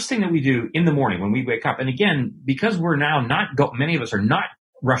the first thing that we do in the morning when we wake up, and again, because we're now many of us are not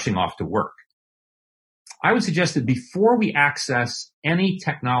rushing off to work, I would suggest that before we access any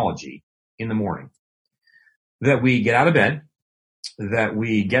technology in the morning, that we get out of bed, that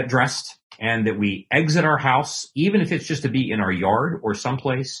we get dressed, and that we exit our house, even if it's just to be in our yard or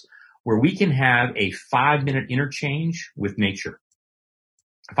someplace where we can have a 5-minute interchange with nature.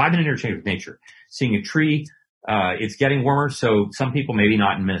 A 5-minute interchange with nature. Seeing a tree, it's getting warmer, so some people, maybe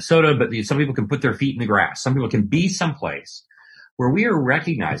not in Minnesota, but some people can put their feet in the grass. Some people can be someplace where we are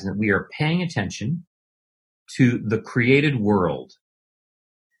recognizing that we are paying attention to the created world,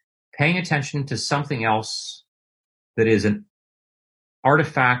 paying attention to something else that is an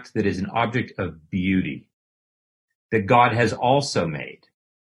artifact, that is an object of beauty, that God has also made,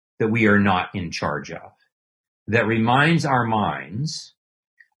 that we are not in charge of, that reminds our minds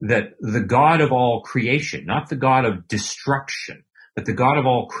that the God of all creation, not the God of destruction, but the God of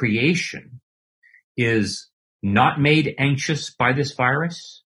all creation, is not made anxious by this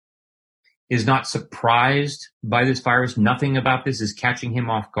virus, is not surprised by this virus. Nothing about this is catching him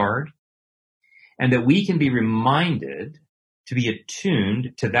off guard. And that we can be reminded to be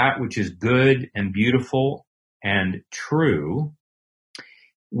attuned to that which is good and beautiful and true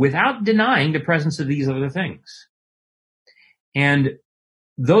without denying the presence of these other things. And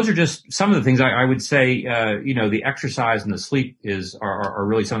those are just some of the things I would say, the exercise and the sleep are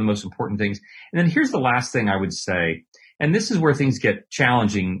really some of the most important things. And then here's the last thing I would say, and this is where things get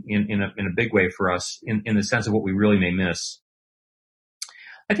challenging in a big way for us in the sense of what we really may miss.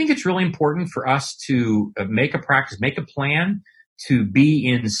 I think it's really important for us to make a practice, make a plan to be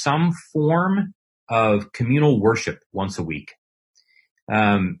in some form of communal worship once a week.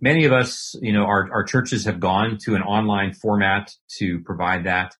 Many of us, our churches have gone to an online format to provide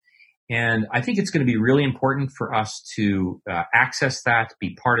that. And I think it's going to be really important for us to access that,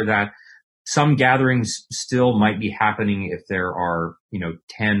 be part of that. Some gatherings still might be happening if there are,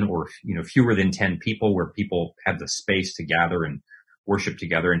 10 or, fewer than 10 people where people have the space to gather and worship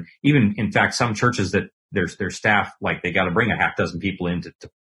together. And even, in fact, some churches that their staff, like they got to bring a half dozen people in to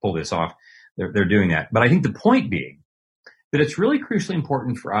pull this off. They're doing that. But I think the point being that it's really crucially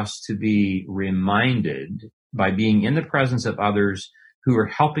important for us to be reminded by being in the presence of others who are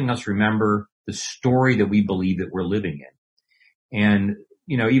helping us remember the story that we believe that we're living in. And,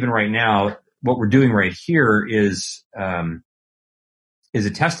 even right now, what we're doing right here is a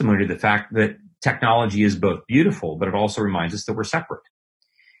testimony to the fact that technology is both beautiful, but it also reminds us that we're separate.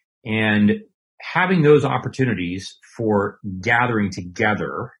 And having those opportunities for gathering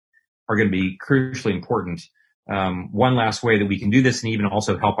together are going to be crucially important. One last way that we can do this and even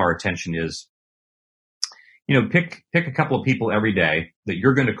also help our attention is, pick a couple of people every day that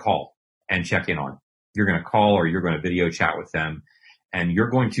you're going to call and check in on. You're going to call or you're going to video chat with them, and you're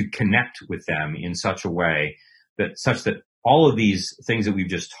going to connect with them in such a way that all of these things that we've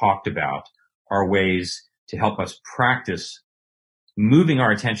just talked about are ways to help us practice moving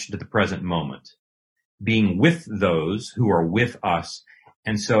our attention to the present moment, being with those who are with us,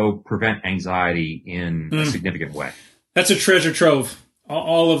 and so prevent anxiety in a significant way. That's a treasure trove,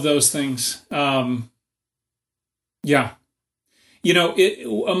 all of those things. Yeah.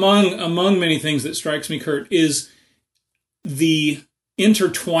 Among many things that strikes me, Kurt, is the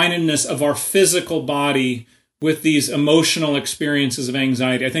intertwinedness of our physical body with these emotional experiences of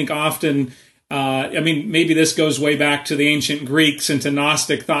anxiety. I think often, maybe this goes way back to the ancient Greeks and to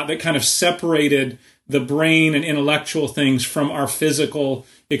Gnostic thought that kind of separated the brain and intellectual things from our physical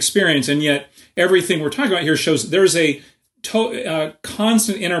experience. And yet everything we're talking about here shows there's a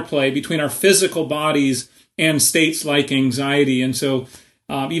constant interplay between our physical bodies and states like anxiety. And so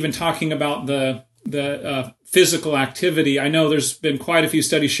even talking about the physical activity, I know there's been quite a few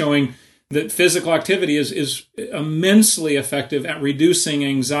studies showing that physical activity is immensely effective at reducing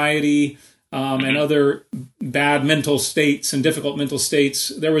anxiety and other bad mental states and difficult mental states.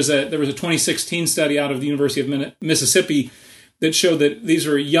 There was a 2016 study out of the University of Mississippi that showed that these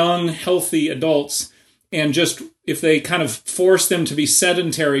are young, healthy adults, and just if they kind of forced them to be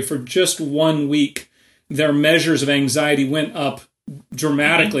sedentary for just 1 week, their measures of anxiety went up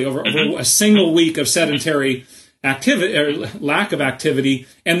dramatically over a single week of sedentary activity or lack of activity,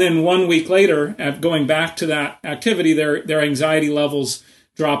 and then 1 week later, going back to that activity, their anxiety levels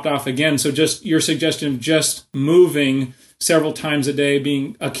dropped off again. So just your suggestion of just moving several times a day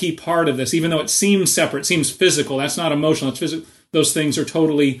being a key part of this, even though it seems separate, seems physical. That's not emotional, it's physical. Those things are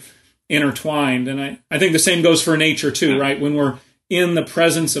totally intertwined. And I think the same goes for nature too, right? When we're in the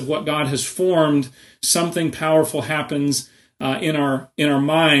presence of what God has formed, something powerful happens in our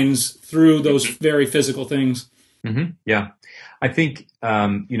minds through those very physical things. Mm-hmm. Yeah. I think,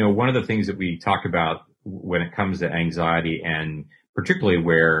 one of the things that we talk about when it comes to anxiety, and particularly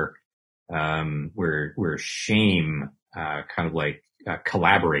where shame kind of like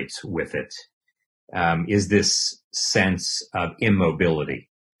collaborates with it, is this sense of immobility.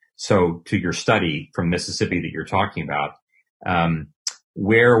 So to your study from Mississippi that you're talking about,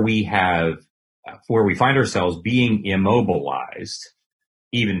 where we find ourselves being immobilized,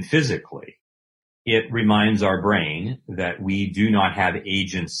 even physically, it reminds our brain that we do not have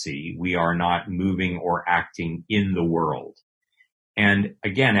agency. We are not moving or acting in the world. And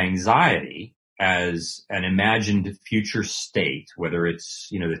again, anxiety as an imagined future state, whether it's,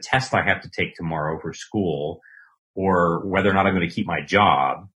 the test I have to take tomorrow for school, or whether or not I'm going to keep my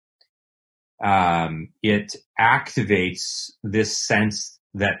job, it activates this sense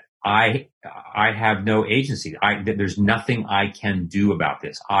that I have no agency. That there's nothing I can do about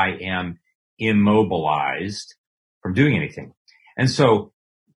this. I am immobilized from doing anything. And so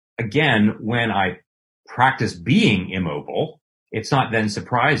again, when I practice being immobile, it's not then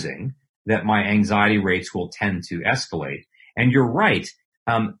surprising that my anxiety rates will tend to escalate. And you're right.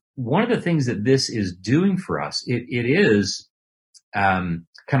 One of the things that this is doing for us, it is kind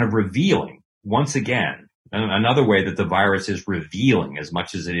of revealing, once again, another way that the virus is revealing as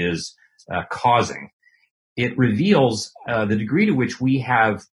much as it is causing. It reveals the degree to which we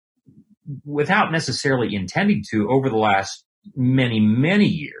have, without necessarily intending to, over the last many, many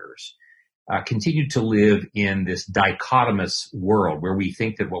years, continued to live in this dichotomous world where we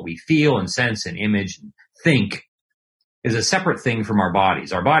think that what we feel and sense and image and think is a separate thing from our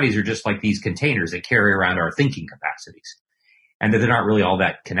bodies. Our bodies are just like these containers that carry around our thinking capacities, and that they're not really all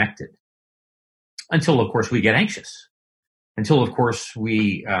that connected. Until, of course, we get anxious. Until, of course,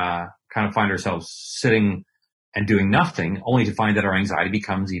 we kind of find ourselves sitting and doing nothing, only to find that our anxiety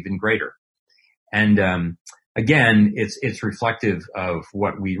becomes even greater. And again, it's reflective of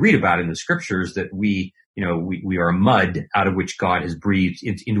what we read about in the scriptures, that we are mud out of which God has breathed,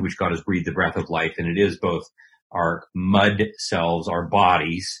 into which God has breathed the breath of life. And it is both our mud cells, our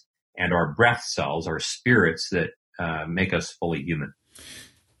bodies, and our breath cells, our spirits, that make us fully human.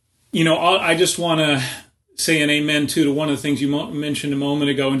 I just want to say an amen to one of the things you mentioned a moment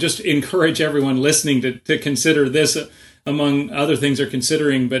ago, and just encourage everyone listening to consider this among other things they're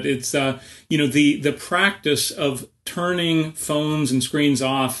considering. But it's, the practice of turning phones and screens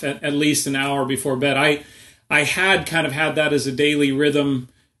off at least an hour before bed. I had kind of had that as a daily rhythm,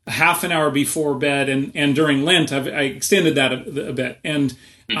 a half an hour before bed, and during Lent, I extended that a bit. And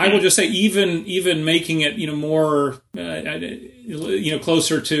I will just say, even making it, more,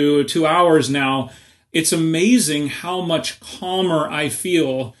 closer to 2 hours now, it's amazing how much calmer I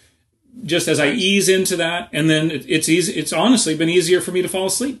feel just as I ease into that. And then it's easy. It's honestly been easier for me to fall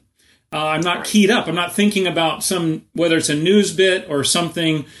asleep. I'm not keyed up. I'm not thinking about whether it's a news bit or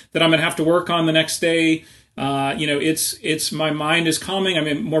something that I'm going to have to work on the next day. It's my mind is calming.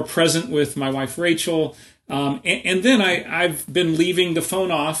 I'm more present with my wife, Rachel. And then I've been leaving the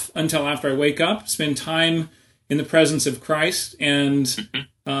phone off until after I wake up, spend time in the presence of Christ and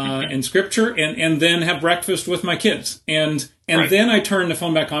Scripture, and then have breakfast with my kids, and right. Then I turn the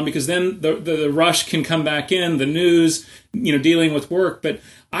phone back on, because then the rush can come back in, the news, dealing with work. But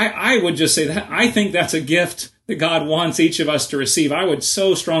I would just say that I think that's a gift that God wants each of us to receive. I would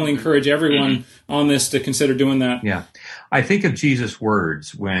so strongly encourage everyone on this to consider doing that. Yeah, I think of Jesus'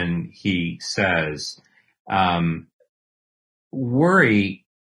 words when he says, worry,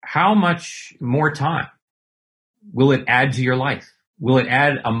 how much more time will it add to your life? Will it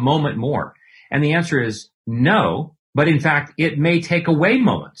add a moment more? And the answer is no, but in fact, it may take away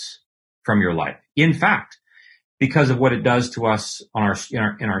moments from your life. In fact, because of what it does to us in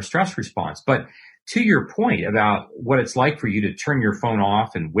our stress response. But to your point about what it's like for you to turn your phone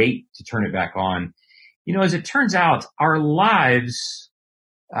off and wait to turn it back on, as it turns out, our lives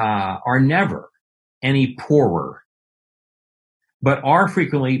are never any poorer, but are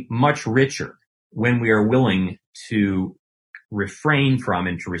frequently much richer when we are willing to refrain from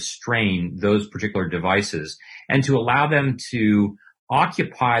and to restrain those particular devices, and to allow them to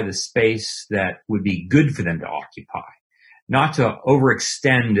occupy the space that would be good for them to occupy, not to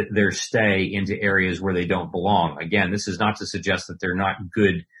overextend their stay into areas where they don't belong. Again, this is not to suggest that they're not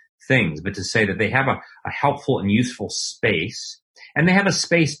good things, but to say that they have a helpful and useful space, and they have a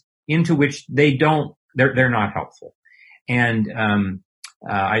space into which they're not helpful. And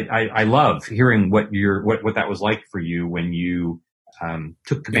I love hearing what that was like for you when you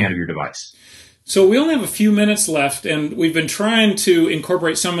took command of your device. So we only have a few minutes left, and we've been trying to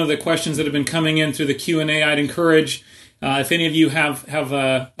incorporate some of the questions that have been coming in through the Q&A. I'd encourage, if any of you have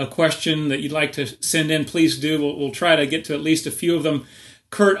a question that you'd like to send in, please do. We'll try to get to at least a few of them.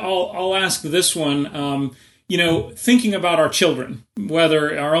 Kurt, I'll ask this one. Thinking about our children,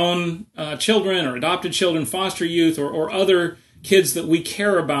 whether our own children or adopted children, foster youth, or other kids that we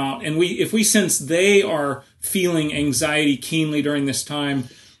care about, and if we sense they are feeling anxiety keenly during this time,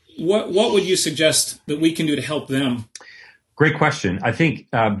 what would you suggest that we can do to help them? Great question. I think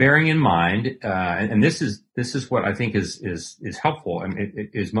bearing in mind, and this is what I think is helpful and it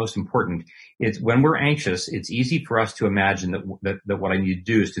is most important. It's when we're anxious, it's easy for us to imagine that what I need to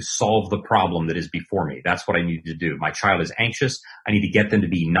do is to solve the problem that is before me. That's what I need to do. My child is anxious. I need to get them to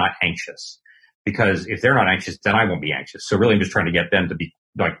be not anxious, because if they're not anxious, then I won't be anxious. So really, I'm just trying to get them to be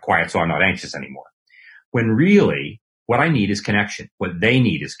like quiet, so I'm not anxious anymore. When really, what I need is connection. What they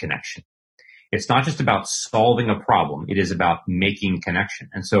need is connection. It's not just about solving a problem. It is about making connection.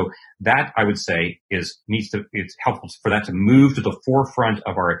 And so that, I would say, it's helpful for that to move to the forefront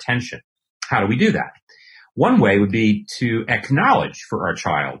of our attention. How do we do that? One way would be to acknowledge for our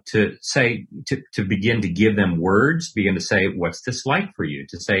child, to say, to begin to give them words, begin to say, what's this like for you?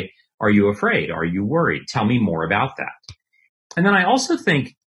 To say, are you afraid? Are you worried? Tell me more about that. And then I also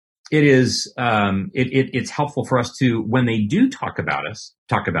think it is, it's helpful for us to, when they do talk about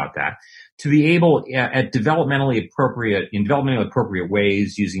that, to be able in developmentally appropriate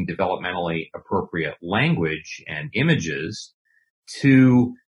ways, using developmentally appropriate language and images,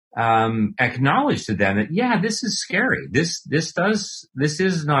 to acknowledge to them that, yeah, this is scary. This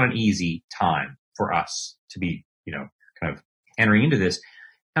is not an easy time for us to be, kind of entering into this.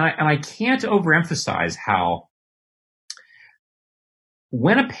 And I can't overemphasize how,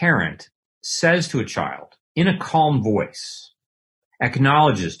 when a parent says to a child in a calm voice,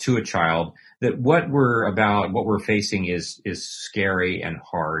 acknowledges to a child that what we're facing is scary and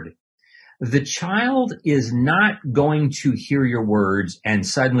hard, the child is not going to hear your words and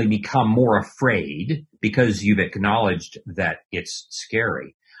suddenly become more afraid because you've acknowledged that it's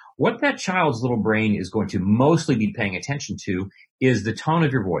scary. What that child's little brain is going to mostly be paying attention to is the tone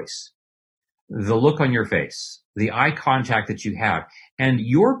of your voice, the look on your face, the eye contact that you have, and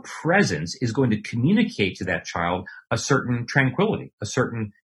your presence is going to communicate to that child a certain tranquility, a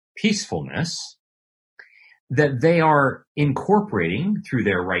certain peacefulness that they are incorporating through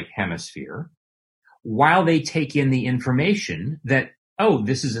their right hemisphere while they take in the information that, oh,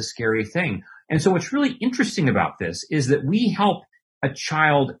 this is a scary thing. And so what's really interesting about this is that we help a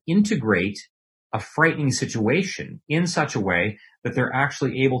child integrate a frightening situation in such a way that they're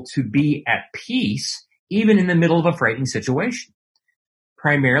actually able to be at peace even in the middle of a frightening situation.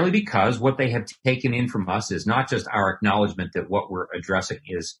 Primarily because what they have taken in from us is not just our acknowledgement that what we're addressing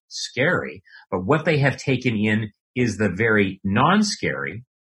is scary, but what they have taken in is the very non-scary,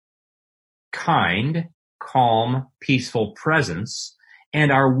 kind, calm, peaceful presence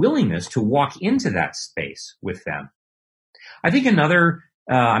and our willingness to walk into that space with them. I think another,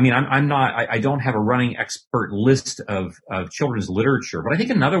 I don't have a running expert list of children's literature, but I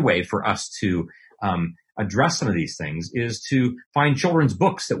think another way for us to address some of these things is to find children's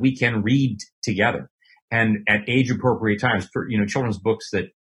books that we can read together, and at age appropriate times, for children's books that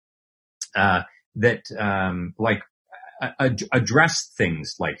address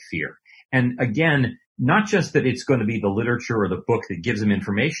things like fear. And again, not just that it's going to be the literature or the book that gives them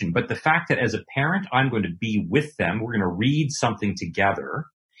information, but the fact that as a parent, I'm going to be with them. We're going to read something together.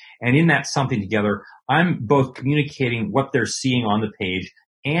 And in that something together, I'm both communicating what they're seeing on the page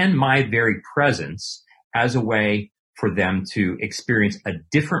and my very presence as a way for them to experience a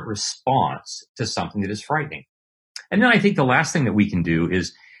different response to something that is frightening. And then I think the last thing that we can do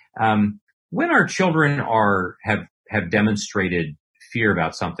is, when our children have demonstrated fear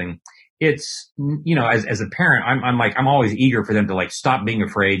about something, it's, as a parent, I'm always eager for them to stop being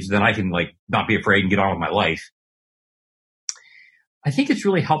afraid so then I can not be afraid and get on with my life. I think it's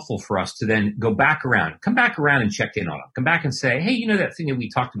really helpful for us to then come back around and check in on them. Come back and say, hey, that thing that we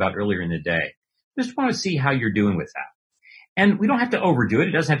talked about earlier in the day, just want to see how you're doing with that. And we don't have to overdo it.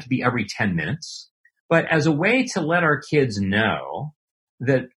 It doesn't have to be every 10 minutes, but as a way to let our kids know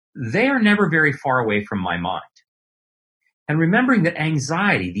that they are never very far away from my mind. And remembering that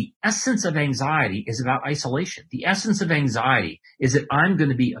anxiety, the essence of anxiety is about isolation. The essence of anxiety is that I'm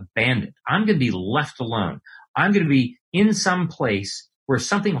going to be abandoned. I'm going to be left alone. I'm going to be in some place where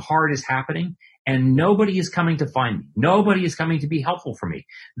something hard is happening and nobody is coming to find me. Nobody is coming to be helpful for me.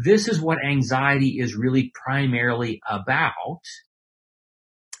 This is what anxiety is really primarily about.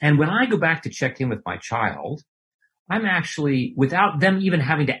 And when I go back to check in with my child, I'm actually, without them even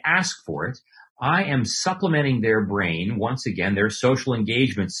having to ask for it, I am supplementing their brain, once again, their social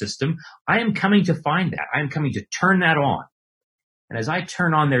engagement system. I am coming to find that. I am coming to turn that on. And as I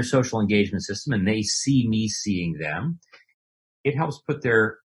turn on their social engagement system and they see me seeing them, it helps put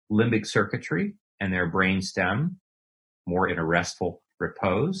their limbic circuitry and their brainstem more in a restful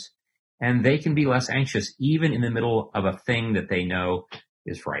repose. And they can be less anxious, even in the middle of a thing that they know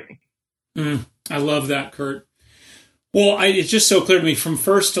is frightening. I love that, Kurt. Well, it's just so clear to me from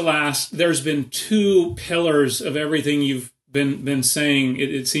first to last, there's been two pillars of everything you've been saying,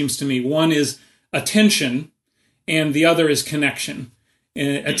 it seems to me. One is attention, and the other is connection.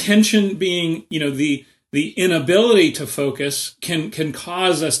 Attention being, the inability to focus can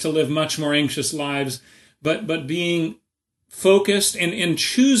cause us to live much more anxious lives, but being focused and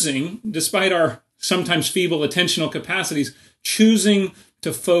choosing, despite our sometimes feeble attentional capacities, choosing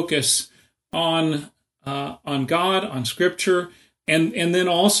to focus on God, on Scripture, and then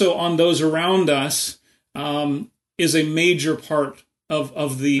also on those around us, is a major part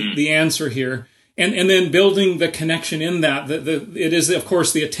of the answer here. And then building the connection in that. It is, of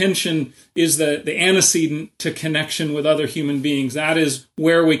course, the attention is the antecedent to connection with other human beings. That is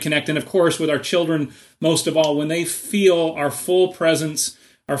where we connect. And of course, with our children, most of all, when they feel our full presence,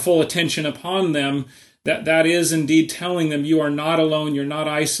 our full attention upon them, that is indeed telling them, you are not alone, you're not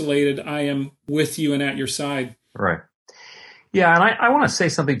isolated, I am with you and at your side. Right. Yeah, and I want to say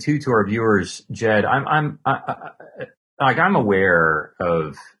something too to our viewers, Jed. I'm aware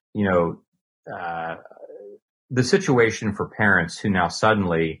of, the situation for parents who now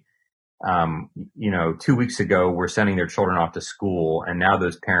suddenly, 2 weeks ago were sending their children off to school, and now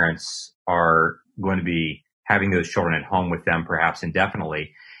those parents are going to be having those children at home with them perhaps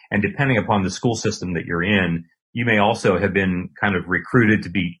indefinitely. And depending upon the school system that you're in, you may also have been kind of recruited to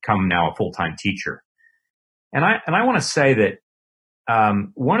become now a full-time teacher. And I want to say that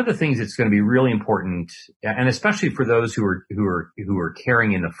one of the things that's going to be really important, and especially for those who are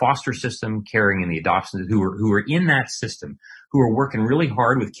caring in the foster system, caring in the adoption, who are in that system, who are working really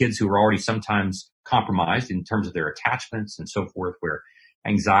hard with kids who are already sometimes compromised in terms of their attachments and so forth, where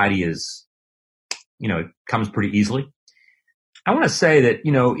anxiety is, it comes pretty easily. I want to say that,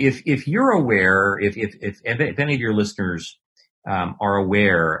 if you're aware, if any of your listeners are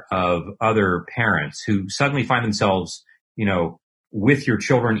aware of other parents who suddenly find themselves, with your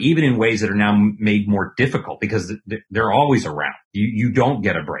children, even in ways that are now made more difficult because they're always around. You don't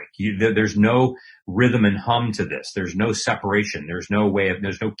get a break. There's no rhythm and hum to this. There's no separation. There's no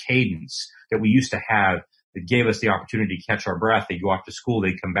cadence that we used to have that gave us the opportunity to catch our breath. They go off to school,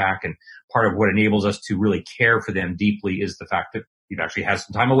 they come back, and part of what enables us to really care for them deeply is the fact that you've actually had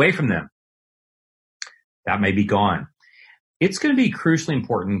some time away from them. That may be gone. It's going to be crucially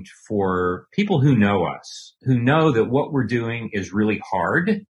important for people who know us, who know that what we're doing is really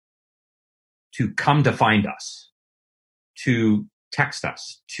hard, to come to find us, to text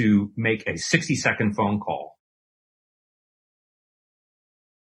us, to make a 60-second phone call.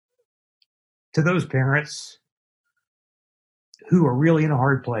 To those parents who are really in a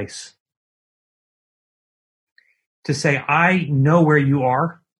hard place, to say, I know where you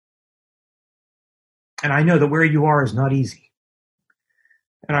are, and I know that where you are is not easy.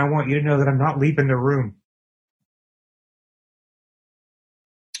 And I want you to know that I'm not leaving the room.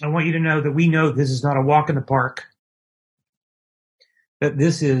 I want you to know that we know this is not a walk in the park, that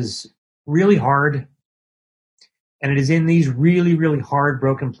this is really hard. And it is in these really, really hard,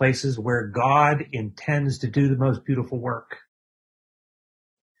 broken places where God intends to do the most beautiful work.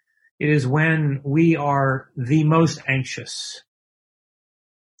 It is when we are the most anxious.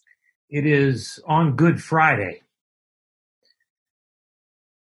 It is on Good Friday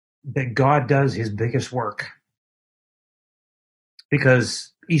that God does his biggest work,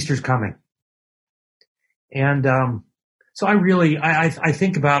 because Easter's coming. And so I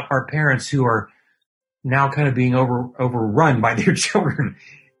think about our parents who are now kind of being overrun by their children,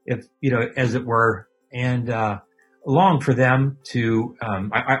 if as it were, and long for them to.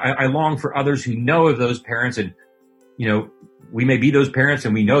 I long for others who know of those parents, and we may be those parents,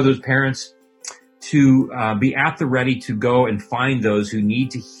 and we know those parents, to be at the ready to go and find those who need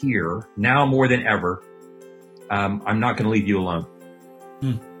to hear now more than ever. I'm not going to leave you alone.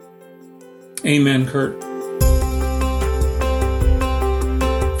 Amen, Kurt.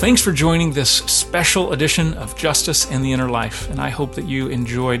 Thanks for joining this special edition of Justice and the Inner Life, and I hope that you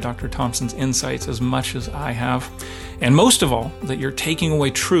enjoyed Dr. Thompson's insights as much as I have, and most of all, that you're taking away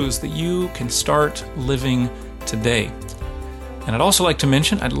truths that you can start living today. And I'd also like to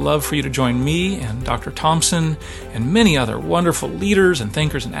mention, I'd love for you to join me and Dr. Thompson and many other wonderful leaders and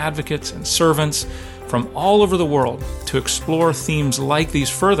thinkers and advocates and servants from all over the world to explore themes like these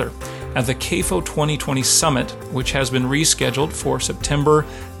further at the CAFO 2020 Summit, which has been rescheduled for September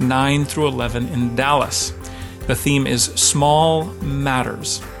 9 through 11 in Dallas. The theme is Small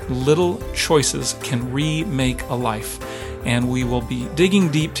Matters. Little choices can remake a life. And we will be digging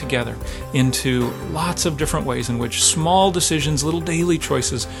deep together into lots of different ways in which small decisions, little daily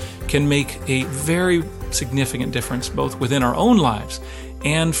choices, can make a very significant difference both within our own lives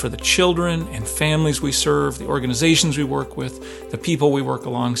and for the children and families we serve, the organizations we work with, the people we work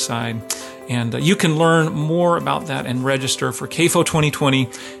alongside. And you can learn more about that and register for CAFO 2020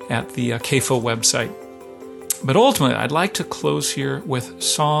 at the CAFO website. But ultimately, I'd like to close here with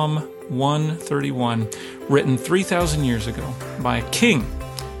Psalm 131, written 3,000 years ago by a king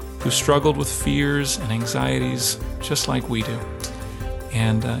who struggled with fears and anxieties just like we do.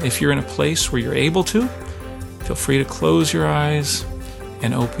 And if you're in a place where you're able to, feel free to close your eyes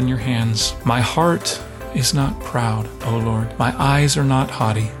and open your hands. My heart is not proud, O Lord. My eyes are not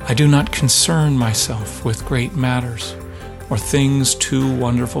haughty. I do not concern myself with great matters or things too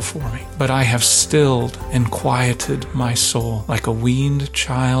wonderful for me. But I have stilled and quieted my soul like a weaned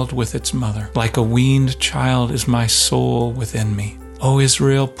child with its mother. Like a weaned child is my soul within me. O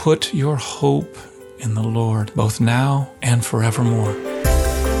Israel, put your hope in the Lord, both now and forevermore.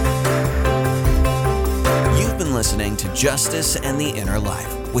 You've been listening to Justice and the Inner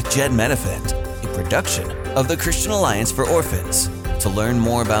Life with Jed Medevant, a production of the Christian Alliance for Orphans. To learn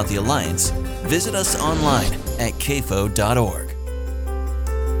more about the Alliance, visit us online at cafo.org.